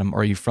first Adam,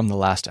 or are you from the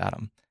last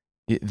Adam?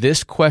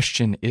 This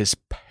question is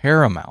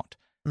paramount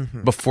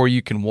before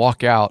you can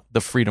walk out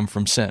the freedom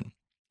from sin.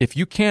 If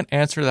you can't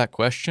answer that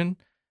question,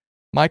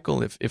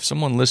 Michael, if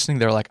someone listening,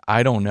 they're like,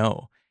 I don't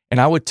know.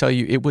 And I would tell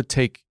you,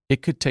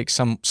 it could take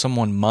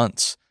someone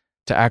months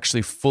to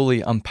actually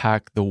fully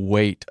unpack the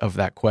weight of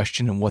that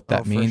question and what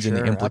that means and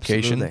the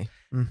implication.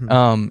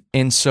 And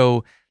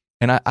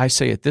I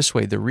say it this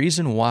way, the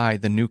reason why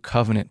the new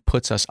covenant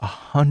puts us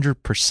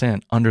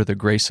 100% under the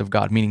grace of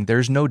God, meaning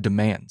there's no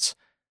demands.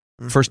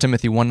 1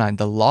 Timothy 1:9,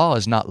 the law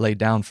is not laid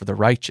down for the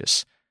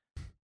righteous.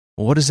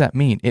 Well, what does that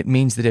mean? It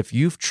means that if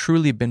you've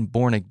truly been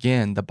born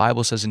again, the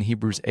Bible says in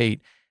Hebrews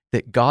 8,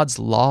 that God's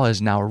law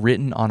is now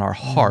written on our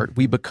heart.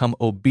 We become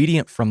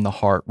obedient from the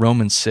heart,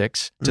 Romans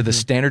 6, to the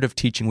standard of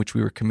teaching which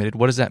we were committed.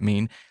 What does that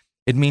mean?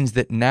 It means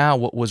that now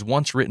what was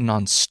once written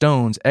on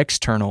stones,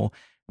 external,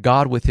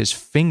 God with his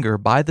finger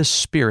by the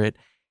Spirit,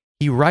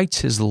 he writes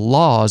his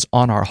laws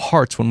on our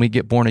hearts when we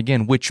get born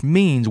again, which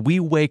means we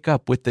wake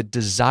up with the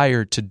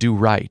desire to do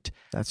right.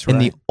 That's right.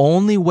 And the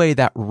only way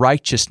that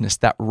righteousness,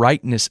 that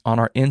rightness on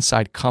our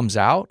inside comes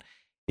out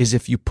is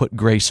if you put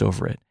grace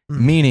over it.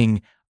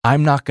 Meaning,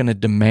 I'm not going to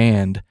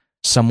demand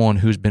someone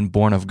who's been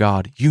born of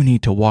God, you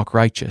need to walk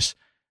righteous.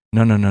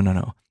 No.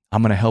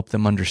 I'm going to help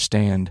them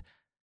understand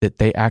that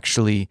they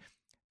actually,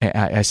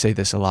 I say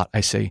this a lot,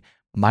 I say,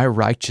 my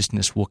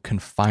righteousness will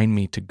confine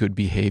me to good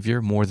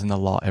behavior more than the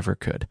law ever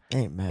could.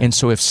 Amen. And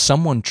so if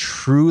someone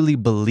truly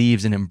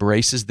believes and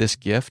embraces this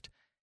gift,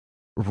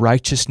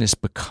 righteousness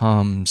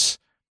becomes,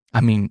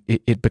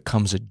 it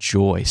becomes a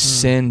joy.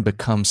 Sin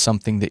becomes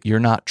something that you're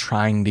not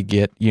trying to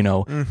get,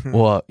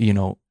 well,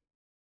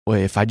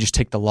 if I just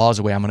take the laws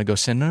away, I'm going to go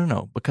sin.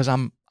 No, because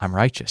I'm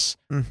righteous.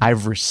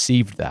 I've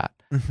received that.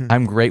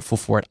 I'm grateful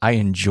for it. I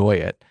enjoy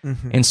it.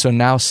 And so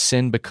now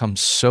sin becomes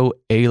so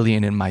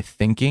alien in my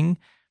thinking.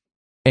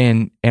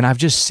 And I've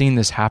just seen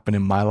this happen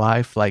in my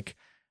life. Like,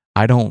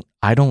 I don't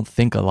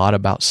think a lot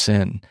about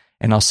sin.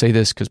 And I'll say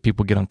this because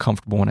people get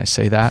uncomfortable when I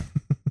say that.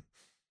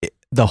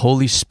 The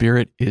Holy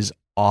Spirit is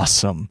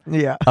awesome.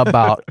 Yeah.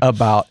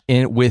 about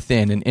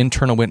within an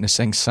internal witness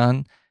saying,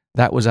 son,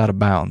 that was out of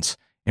bounds.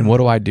 And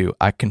what do?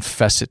 I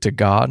confess it to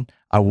God.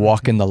 I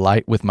walk in the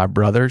light with my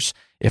brothers.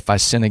 If I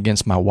sin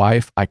against my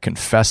wife, I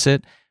confess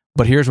it.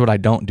 But here's what I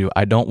don't do.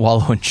 I don't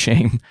wallow in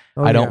shame.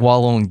 I don't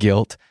wallow in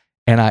guilt.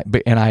 And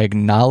I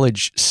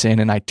acknowledge sin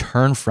and I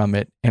turn from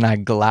it and I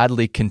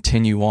gladly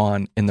continue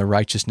on in the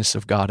righteousness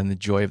of God and the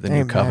joy of the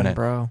new covenant.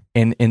 Bro.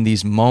 And in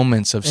these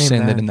moments of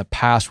sin that in the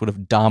past would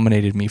have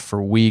dominated me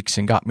for weeks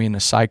and got me in a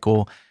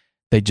cycle,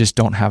 they just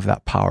don't have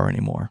that power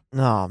anymore.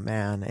 Oh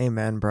man,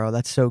 amen, bro.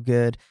 That's so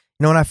good.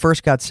 When I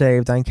first got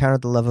saved, I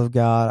encountered the love of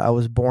God. I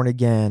was born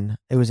again.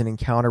 It was an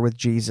encounter with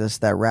Jesus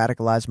that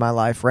radicalized my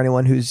life. For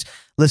anyone who's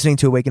listening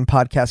to Awaken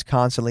podcast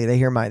constantly, they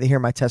hear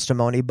my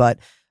testimony. But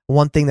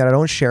one thing that I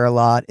don't share a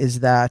lot is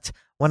that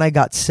when I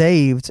got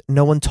saved,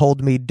 no one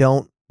told me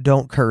don't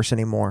curse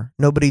anymore.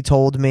 Nobody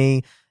told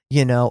me,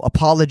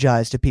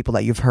 apologize to people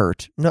that you've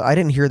hurt. No, I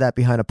didn't hear that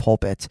behind a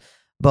pulpit.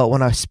 But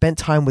when I spent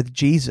time with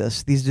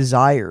Jesus, these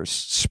desires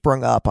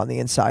sprung up on the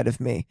inside of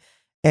me.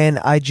 And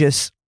I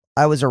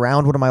was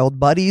around one of my old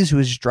buddies who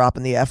was just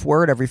dropping the F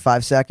word every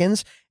 5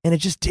 seconds, and it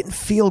just didn't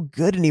feel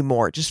good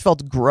anymore. It just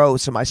felt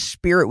gross, and my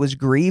spirit was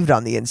grieved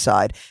on the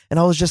inside. And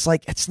I was just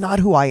like, it's not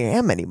who I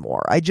am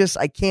anymore. I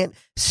can't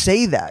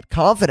say that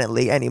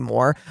confidently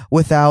anymore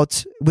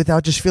without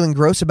just feeling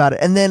gross about it.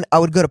 And then I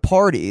would go to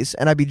parties,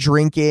 and I'd be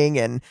drinking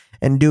and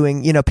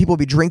doing, people would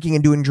be drinking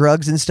and doing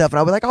drugs and stuff. And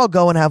I would I'll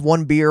go and have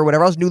one beer or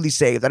whatever. I was newly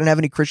saved. I didn't have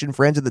any Christian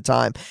friends at the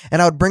time.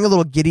 And I would bring a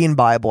little Gideon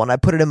Bible and I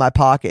put it in my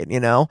pocket,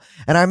 And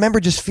I remember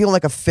just feeling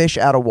like a fish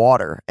out of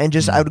water. And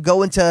I would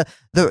go into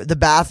the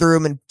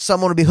bathroom and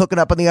someone would be hooking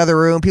up in the other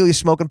room. People would be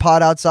smoking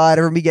pot outside,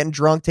 or me getting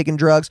drunk, taking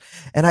drugs.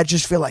 And I'd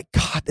just feel like,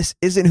 God, this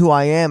isn't who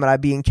I am. And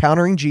I'd be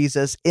encountering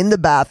Jesus in the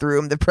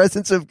bathroom, the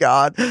presence of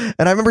God. And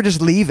I remember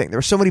just leaving. There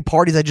were so many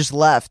parties I just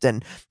left.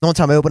 And the one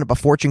time I opened up a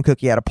fortune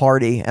cookie at a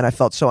party and I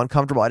felt so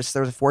uncomfortable.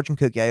 There was a fortune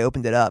cookie. I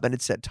opened it up and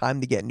it said,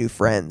 time to get new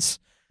friends.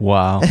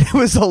 Wow. And it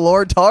was the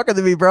Lord talking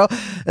to me, bro.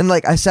 And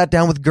I sat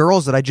down with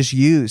girls that I just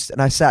used,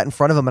 and I sat in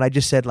front of them and I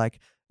just said,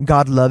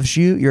 God loves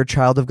you. You're a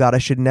child of God. I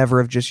should never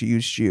have just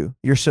used you.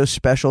 You're so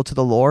special to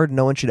the Lord.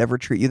 No one should ever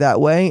treat you that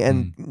way.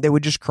 And they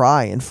would just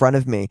cry in front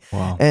of me.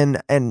 Wow.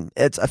 And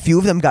it's a few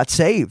of them got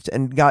saved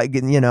and got,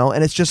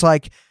 and it's just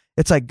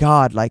it's like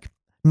God,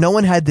 no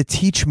one had to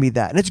teach me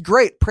that. And it's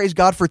great. Praise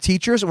God for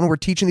teachers. When we're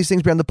teaching these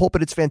things behind the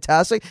pulpit, it's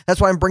fantastic. That's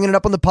why I'm bringing it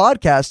up on the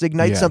podcast to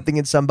ignite something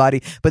in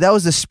somebody. But that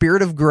was the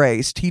Spirit of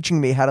grace teaching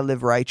me how to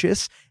live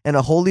righteous and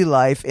a holy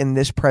life in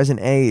this present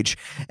age.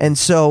 And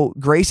so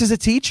grace is a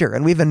teacher,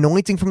 and we have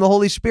anointing from the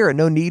Holy Spirit.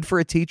 No need for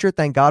a teacher.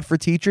 Thank God for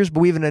teachers. But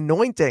we have an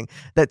anointing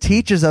that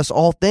teaches us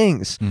all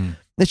things.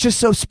 It's just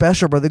so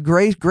special, bro.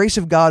 The grace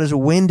of God is a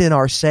wind in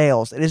our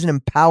sails. It is an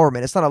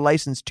empowerment. It's not a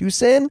license to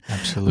sin,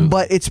 absolutely,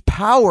 but it's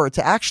power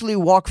to actually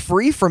walk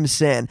free from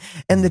sin.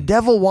 And the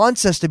devil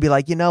wants us to be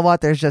like, you know what?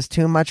 There's just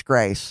too much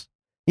grace.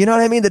 You know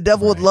what I mean? The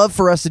devil would love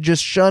for us to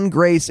just shun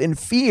grace in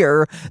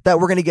fear that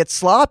we're going to get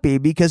sloppy,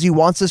 because he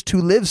wants us to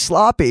live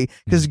sloppy,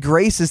 because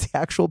grace is the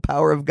actual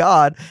power of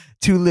God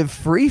to live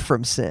free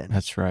from sin.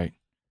 That's right.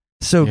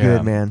 So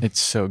good, man. It's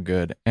so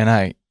good.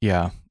 And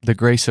the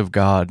grace of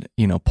God,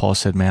 Paul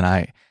said,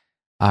 man,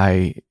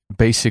 I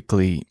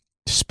basically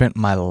spent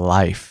my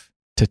life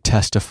to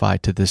testify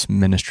to this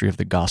ministry of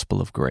the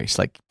gospel of grace.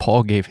 Like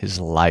Paul gave his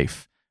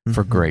life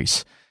for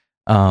grace.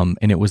 And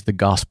it was the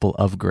gospel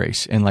of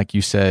grace. And like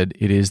you said,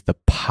 it is the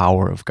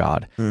power of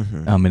God.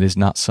 It is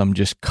not some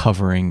just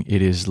covering.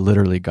 It is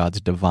literally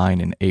God's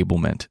divine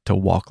enablement to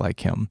walk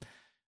like him.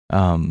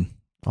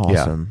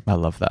 Awesome. Yeah, I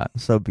love that.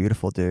 So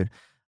beautiful, dude.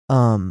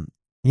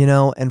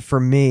 And for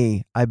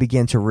me, I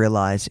began to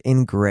realize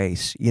in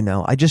grace,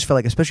 I just feel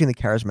like, especially in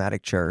the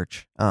charismatic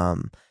church,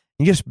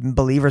 you just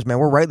believers, man,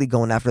 we're rightly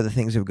going after the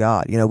things of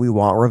God. We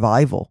want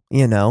revival,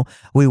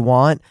 we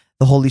want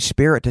the Holy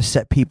Spirit to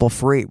set people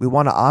free. We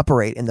want to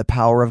operate in the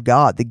power of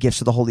God, the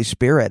gifts of the Holy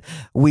Spirit.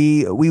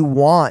 We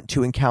want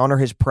to encounter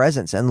his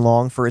presence and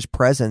long for his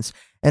presence.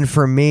 And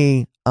for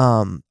me,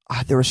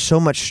 there was so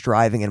much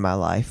striving in my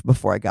life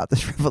before I got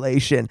this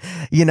revelation.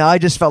 I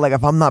just felt like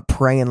if I'm not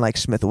praying like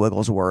Smith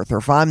Wigglesworth, or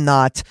if I'm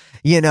not,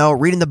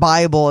 reading the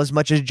Bible as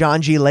much as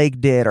John G. Lake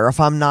did, or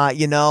if I'm not,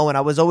 and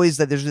I was always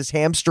that there's this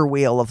hamster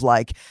wheel of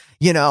like,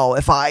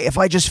 if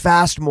I just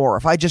fast more,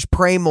 if I just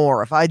pray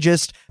more, if I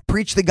just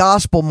preach the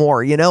gospel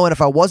more, and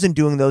if I wasn't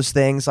doing those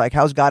things, like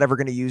how's God ever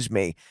going to use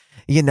me?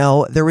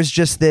 There was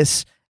just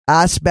this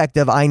aspect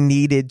of I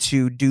needed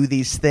to do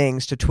these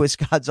things to twist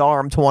God's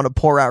arm to want to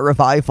pour out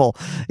revival,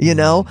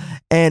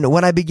 And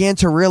when I began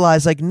to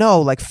realize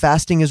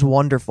fasting is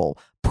wonderful.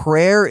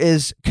 Prayer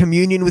is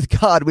communion with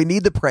God. We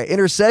need to pray.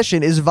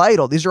 Intercession is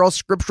vital. These are all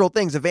scriptural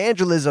things.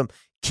 Evangelism,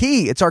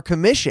 key. It's our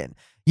commission,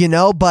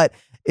 but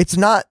it's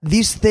not,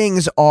 these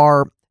things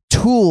are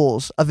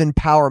tools of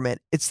empowerment.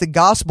 It's the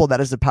gospel that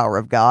is the power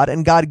of God,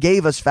 and God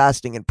gave us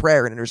fasting and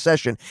prayer and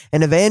intercession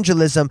and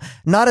evangelism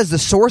not as the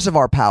source of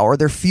our power.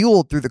 They're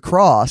fueled through the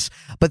cross,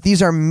 but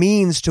these are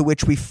means to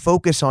which we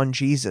focus on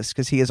Jesus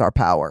because he is our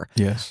power.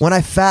 Yes. When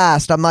I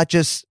fast, I'm not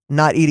just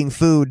not eating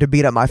food to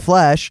beat up my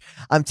flesh.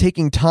 I'm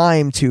taking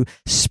time to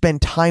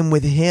spend time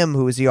with him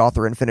who is the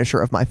author and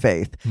finisher of my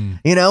faith.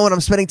 When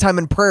I'm spending time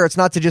in prayer, it's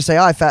not to just say,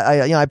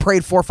 I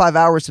prayed 4 or 5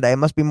 hours today. I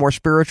must be more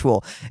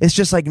spiritual. It's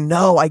just like,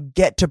 no, I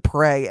get to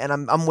pray and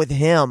I'm with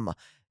him.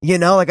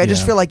 I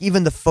just feel like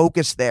even the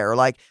focus there,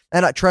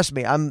 trust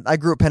me, I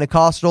grew up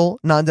Pentecostal,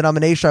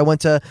 non-denominational. I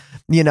went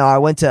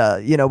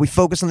to, we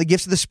focus on the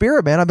gifts of the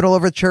Spirit, man. I've been all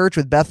over the church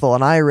with Bethel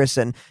and Iris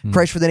and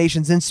Christ for the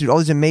Nations Institute, all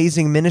these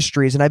amazing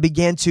ministries. And I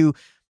began to,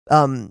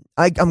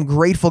 I'm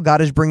grateful God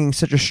is bringing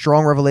such a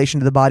strong revelation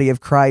to the body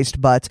of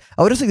Christ. But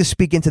I would just like to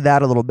speak into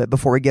that a little bit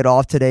before we get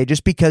off today,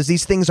 just because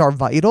these things are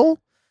vital,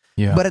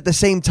 but at the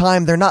same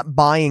time, they're not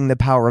buying the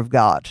power of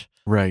God.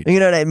 Right. You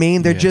know what I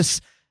mean? They're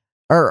just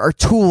are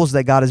tools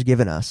that God has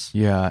given us.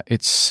 Yeah,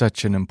 it's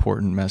such an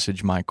important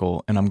message,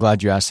 Michael. And I'm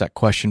glad you asked that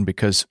question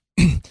because,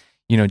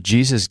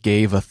 Jesus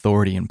gave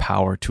authority and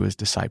power to his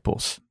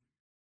disciples.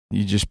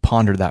 You just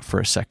ponder that for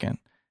a second.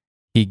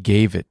 He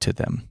gave it to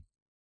them.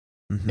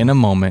 In a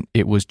moment,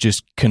 it was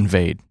just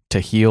conveyed to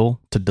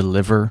heal, to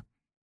deliver,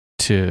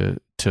 to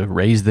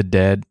raise the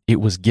dead. It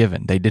was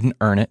given. They didn't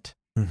earn it.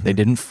 They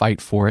didn't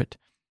fight for it.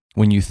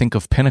 When you think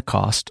of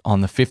Pentecost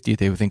on the 50th,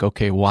 they would think,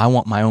 okay, well, I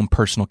want my own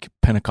personal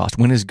Pentecost.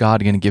 When is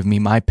God going to give me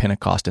my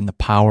Pentecost and the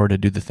power to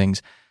do the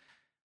things?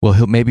 Well,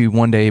 he'll maybe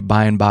one day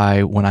by and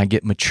by when I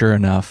get mature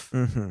enough,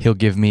 he'll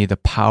give me the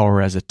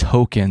power as a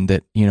token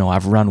that,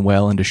 I've run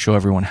well and to show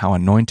everyone how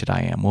anointed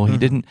I am. Well, he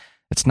didn't,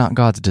 it's not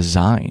God's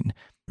design.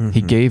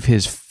 He gave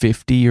his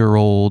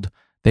 50-year-old,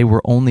 they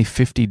were only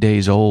 50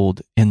 days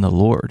old in the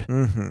Lord.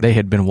 They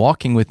had been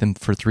walking with him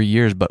for 3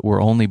 years, but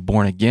were only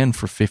born again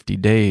for 50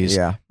 days.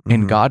 Yeah.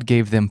 And God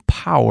gave them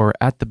power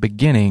at the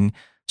beginning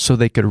so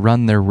they could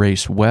run their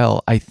race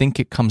well. I think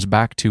it comes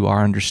back to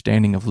our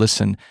understanding of,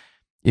 listen,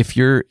 if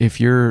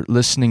you're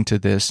listening to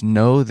this,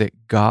 know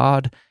that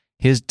God,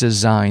 his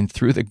design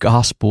through the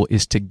gospel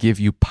is to give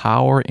you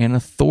power and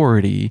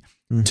authority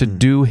to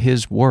do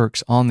his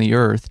works on the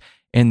earth,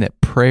 and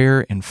that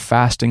prayer and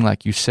fasting,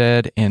 like you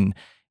said, and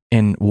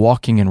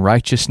walking in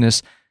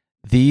righteousness,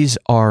 these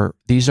are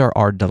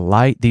our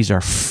delight. These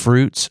are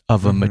fruits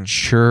of a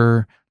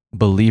mature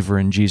believer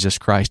in Jesus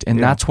Christ.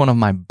 And that's one of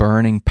my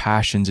burning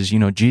passions is,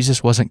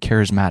 Jesus wasn't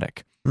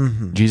charismatic.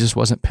 Jesus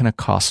wasn't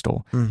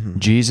Pentecostal.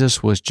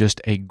 Jesus was just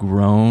a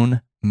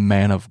grown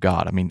man of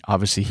God. I mean,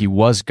 obviously he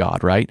was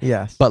God, right?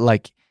 Yes.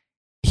 But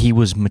he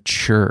was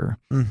mature.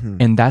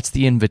 And that's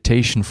the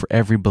invitation for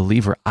every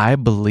believer. I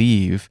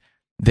believe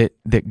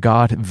that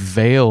God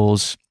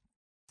veils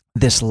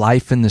this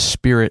life in the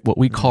Spirit, what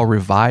we call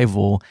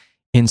revival,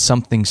 in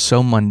something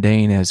so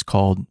mundane as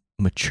called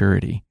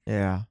maturity.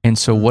 Yeah. And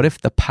so what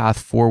if the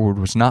path forward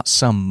was not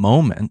some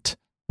moment,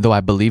 though I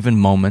believe in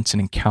moments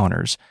and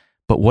encounters,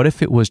 but what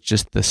if it was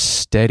just the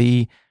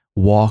steady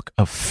walk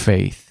of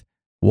faith,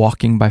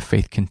 walking by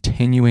faith,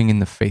 continuing in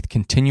the faith,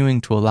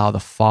 continuing to allow the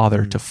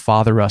Father to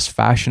father us,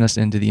 fashion us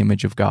into the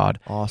image of God,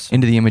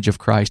 into the image of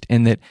Christ,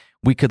 and that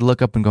we could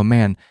look up and go,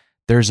 man,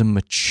 there's a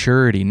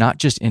maturity, not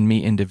just in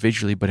me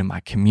individually, but in my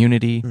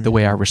community, the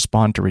way I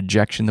respond to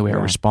rejection, the way I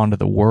respond to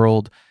the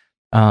world,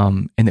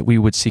 and that we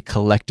would see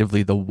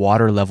collectively the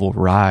water level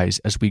rise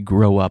as we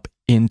grow up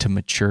into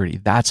maturity.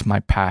 That's my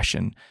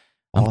passion.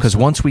 Because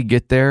once we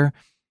get there,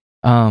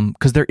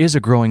 because there is a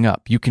growing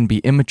up. You can be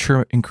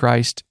immature in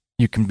Christ,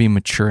 you can be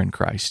mature in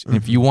Christ. And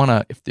if you want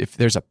to, if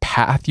there's a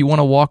path you want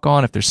to walk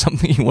on, if there's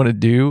something you want to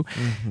do,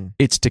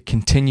 it's to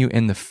continue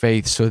in the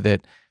faith so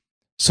that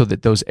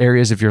those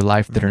areas of your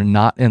life that are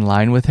not in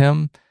line with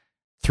him,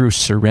 through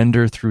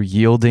surrender, through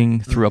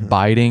yielding, through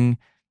abiding,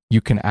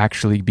 you can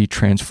actually be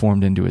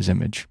transformed into his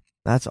image.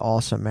 That's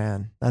awesome,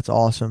 man. That's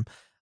awesome.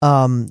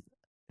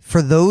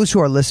 For those who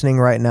are listening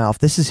right now, if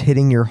this is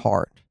hitting your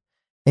heart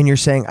and you're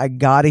saying, I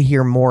got to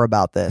hear more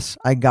about this,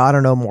 I got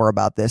to know more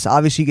about this,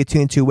 obviously you get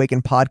tuned to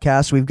Awaken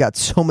Podcast. We've got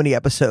so many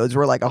episodes.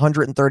 We're like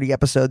 130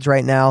 episodes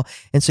right now.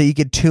 And so you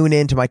could tune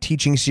into my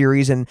teaching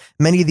series and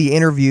many of the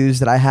interviews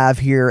that I have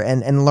here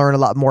and learn a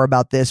lot more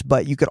about this.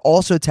 But you could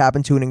also tap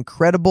into an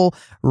incredible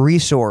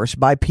resource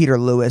by Peter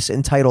Lewis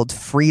entitled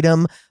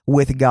Freedom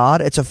with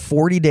God. It's a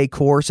 40-day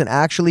course. And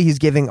actually, he's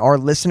giving our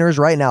listeners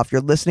right now, if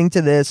you're listening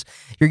to this,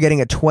 you're getting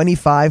a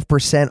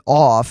 25%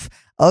 off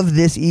of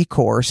this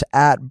e-course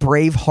at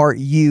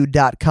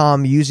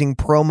braveheartu.com using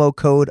promo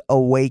code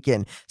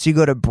AWAKEN. So you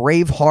go to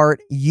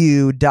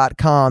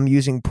braveheartu.com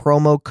using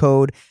promo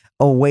code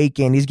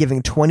AWAKEN. He's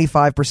giving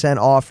 25%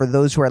 off for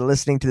those who are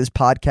listening to this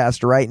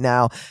podcast right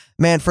now.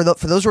 Man, for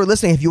those who are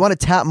listening, if you want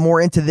to tap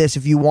more into this,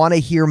 if you want to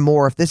hear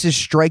more, if this is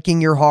striking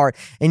your heart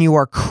and you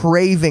are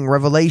craving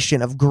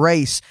revelation of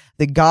grace,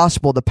 the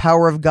gospel, the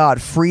power of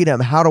God,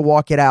 freedom, how to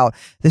walk it out,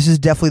 this is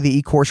definitely the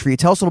e-course for you.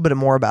 Tell us a little bit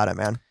more about it,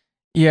 man.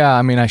 Yeah,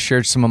 I mean, I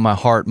shared some of my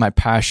heart, my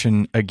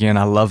passion. Again,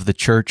 I love the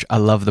church. I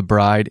love the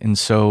bride. And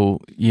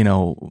so,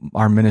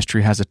 our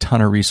ministry has a ton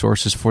of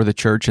resources for the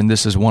church. And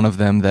this is one of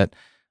them that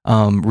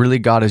really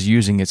God is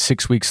using. It's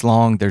 6 weeks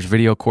long. There's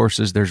video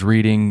courses, there's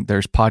reading,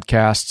 there's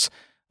podcasts,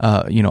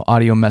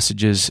 audio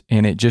messages,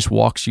 and it just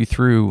walks you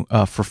through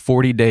for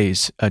 40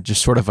 days,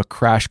 just sort of a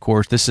crash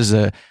course. This is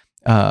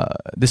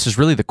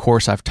really the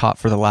course I've taught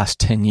for the last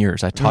 10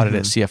 years. I taught it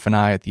at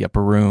CFNI, at the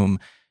Upper Room,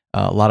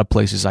 a lot of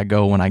places I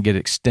go when I get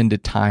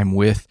extended time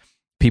with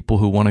people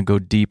who want to go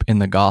deep in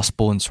the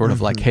gospel and sort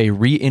of like, hey,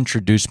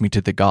 reintroduce me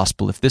to the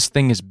gospel. If this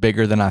thing is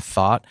bigger than I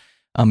thought,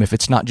 if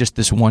it's not just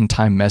this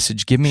one-time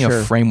message, give me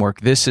a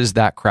framework. This is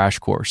that crash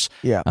course.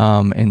 Yeah.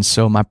 And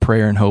so my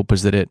prayer and hope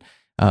is that it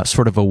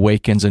sort of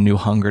awakens a new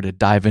hunger to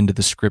dive into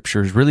the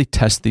scriptures, really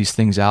test these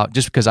things out.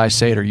 Just because I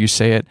say it or you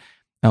say it,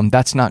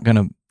 that's not going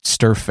to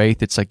stir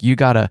faith. It's like you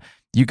gotta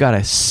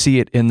see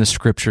it in the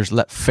scriptures.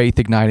 Let faith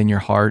ignite in your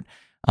heart.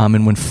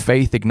 And when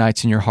faith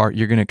ignites in your heart,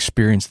 you're going to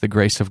experience the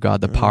grace of God,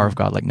 the power of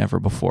God like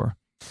never before.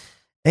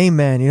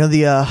 Amen.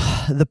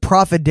 The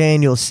prophet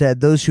Daniel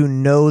said, those who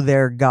know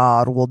their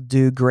God will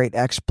do great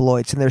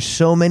exploits. And there's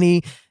so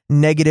many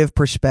negative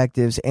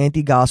perspectives,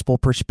 anti-gospel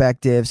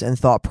perspectives and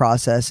thought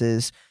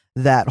processes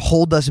that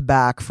hold us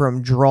back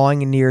from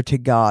drawing near to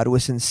God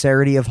with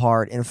sincerity of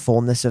heart and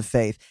fullness of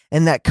faith.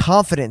 And that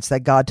confidence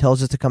that God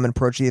tells us to come and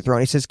approach the throne.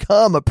 He says,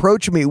 come,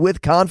 approach me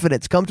with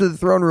confidence. Come to the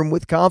throne room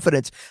with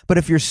confidence. But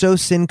if you're so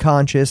sin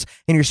conscious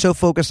and you're so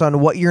focused on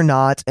what you're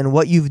not and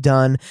what you've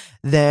done,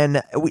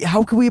 then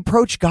how can we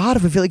approach God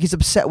if we feel like he's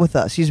upset with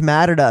us? He's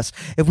mad at us.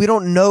 If we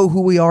don't know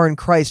who we are in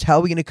Christ, how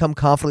are we going to come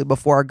confidently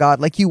before our God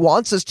like he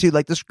wants us to,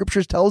 like the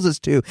scriptures tells us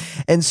to?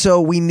 And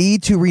so we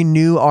need to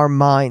renew our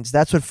minds.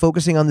 That's what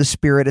focusing on the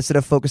Spirit instead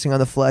of focusing on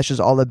the flesh is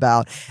all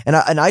about. And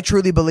I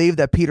truly believe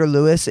that Peter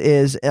Lewis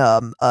is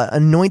an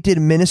anointed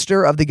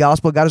minister of the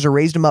gospel. God has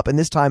raised him up in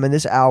this time, in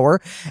this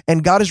hour,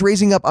 and God is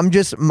raising up.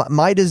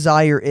 My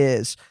desire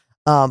is,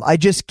 I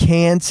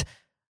can't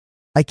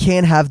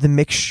have the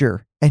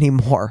mixture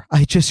anymore.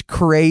 I just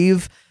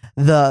crave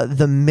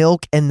the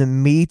milk and the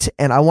meat,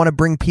 and I want to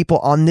bring people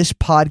on this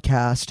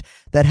podcast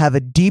that have a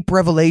deep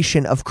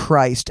revelation of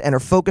Christ and are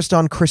focused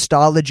on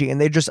Christology,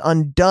 and they're just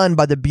undone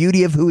by the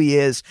beauty of who he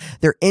is.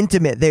 They're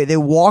intimate. They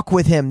walk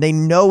with him. They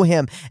know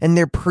him, and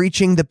they're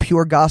preaching the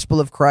pure gospel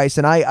of Christ.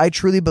 And I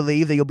truly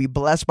believe that you'll be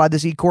blessed by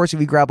this e-course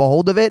if you grab a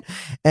hold of it.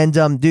 And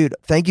dude,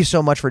 thank you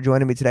so much for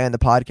joining me today on the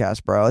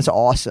podcast, bro. It's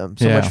awesome.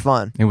 So much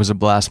fun. It was a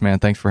blast, man.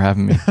 Thanks for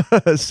having me.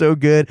 So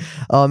good.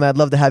 Man, I'd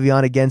love to have you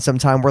on again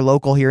sometime. We're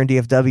local here in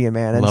DFW,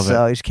 man. And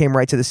so you just came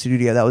right to the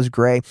studio. That was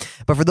great.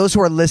 But for those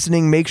who are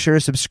listening, make sure to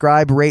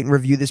subscribe, rate, and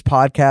review this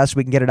podcast so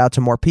we can get it out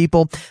to more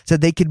people so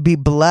they could be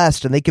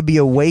blessed and they could be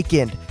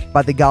awakened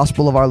by the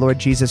gospel of our Lord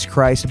Jesus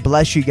Christ.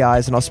 Bless you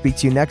guys, and I'll speak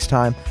to you next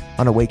time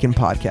on Awaken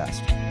Podcast.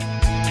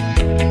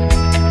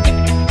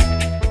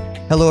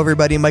 Hello,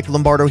 everybody. Mike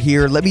Lombardo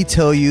here. Let me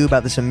tell you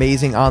about this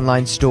amazing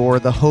online store,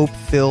 The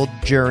Hope-Filled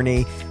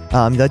Journey.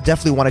 They'll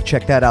definitely want to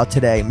check that out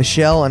today.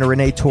 Michelle and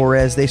Renee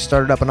Torres, they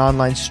started up an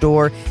online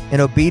store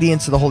in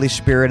obedience to the Holy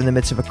Spirit in the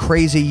midst of a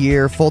crazy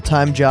year,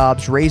 full-time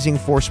jobs, raising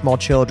 4 small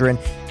children.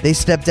 They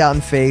stepped out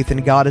in faith,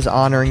 and God is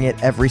honoring it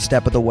every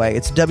step of the way.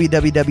 It's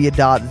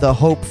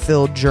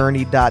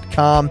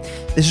www.thehopefilledjourney.com.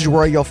 This is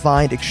where you'll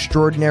find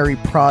extraordinary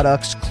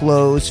products,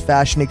 clothes,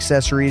 fashion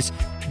accessories,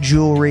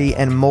 jewelry,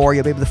 and more.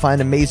 You'll be able to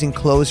find amazing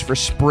clothes for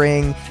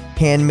spring,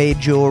 handmade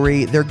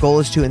jewelry. Their goal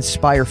is to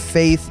inspire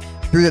faith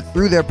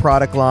through their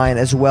product line,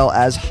 as well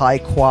as high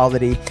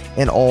quality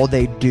in all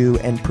they do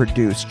and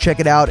produce. Check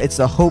it out. It's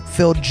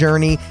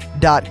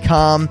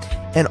thehopefilledjourney.com.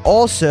 And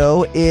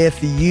also,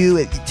 if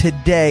you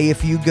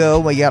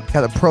go, well, you got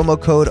a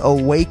promo code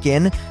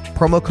AWAKEN.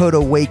 Promo code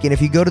AWAKEN. If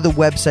you go to the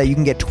website, you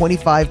can get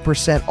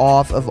 25%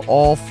 off of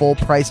all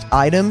full-priced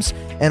items,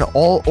 and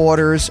all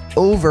orders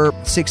over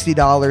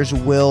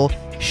 $60 will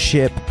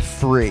ship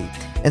free.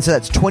 And so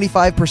that's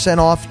 25%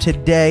 off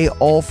today,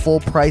 all full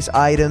price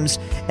items,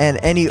 and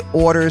any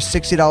orders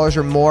 $60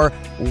 or more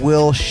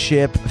will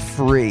ship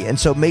free. And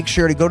so make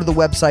sure to go to the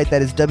website,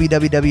 that is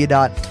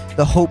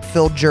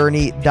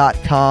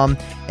www.thehopefilledjourney.com,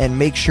 and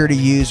make sure to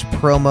use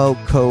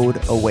promo code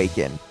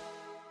AWAKEN.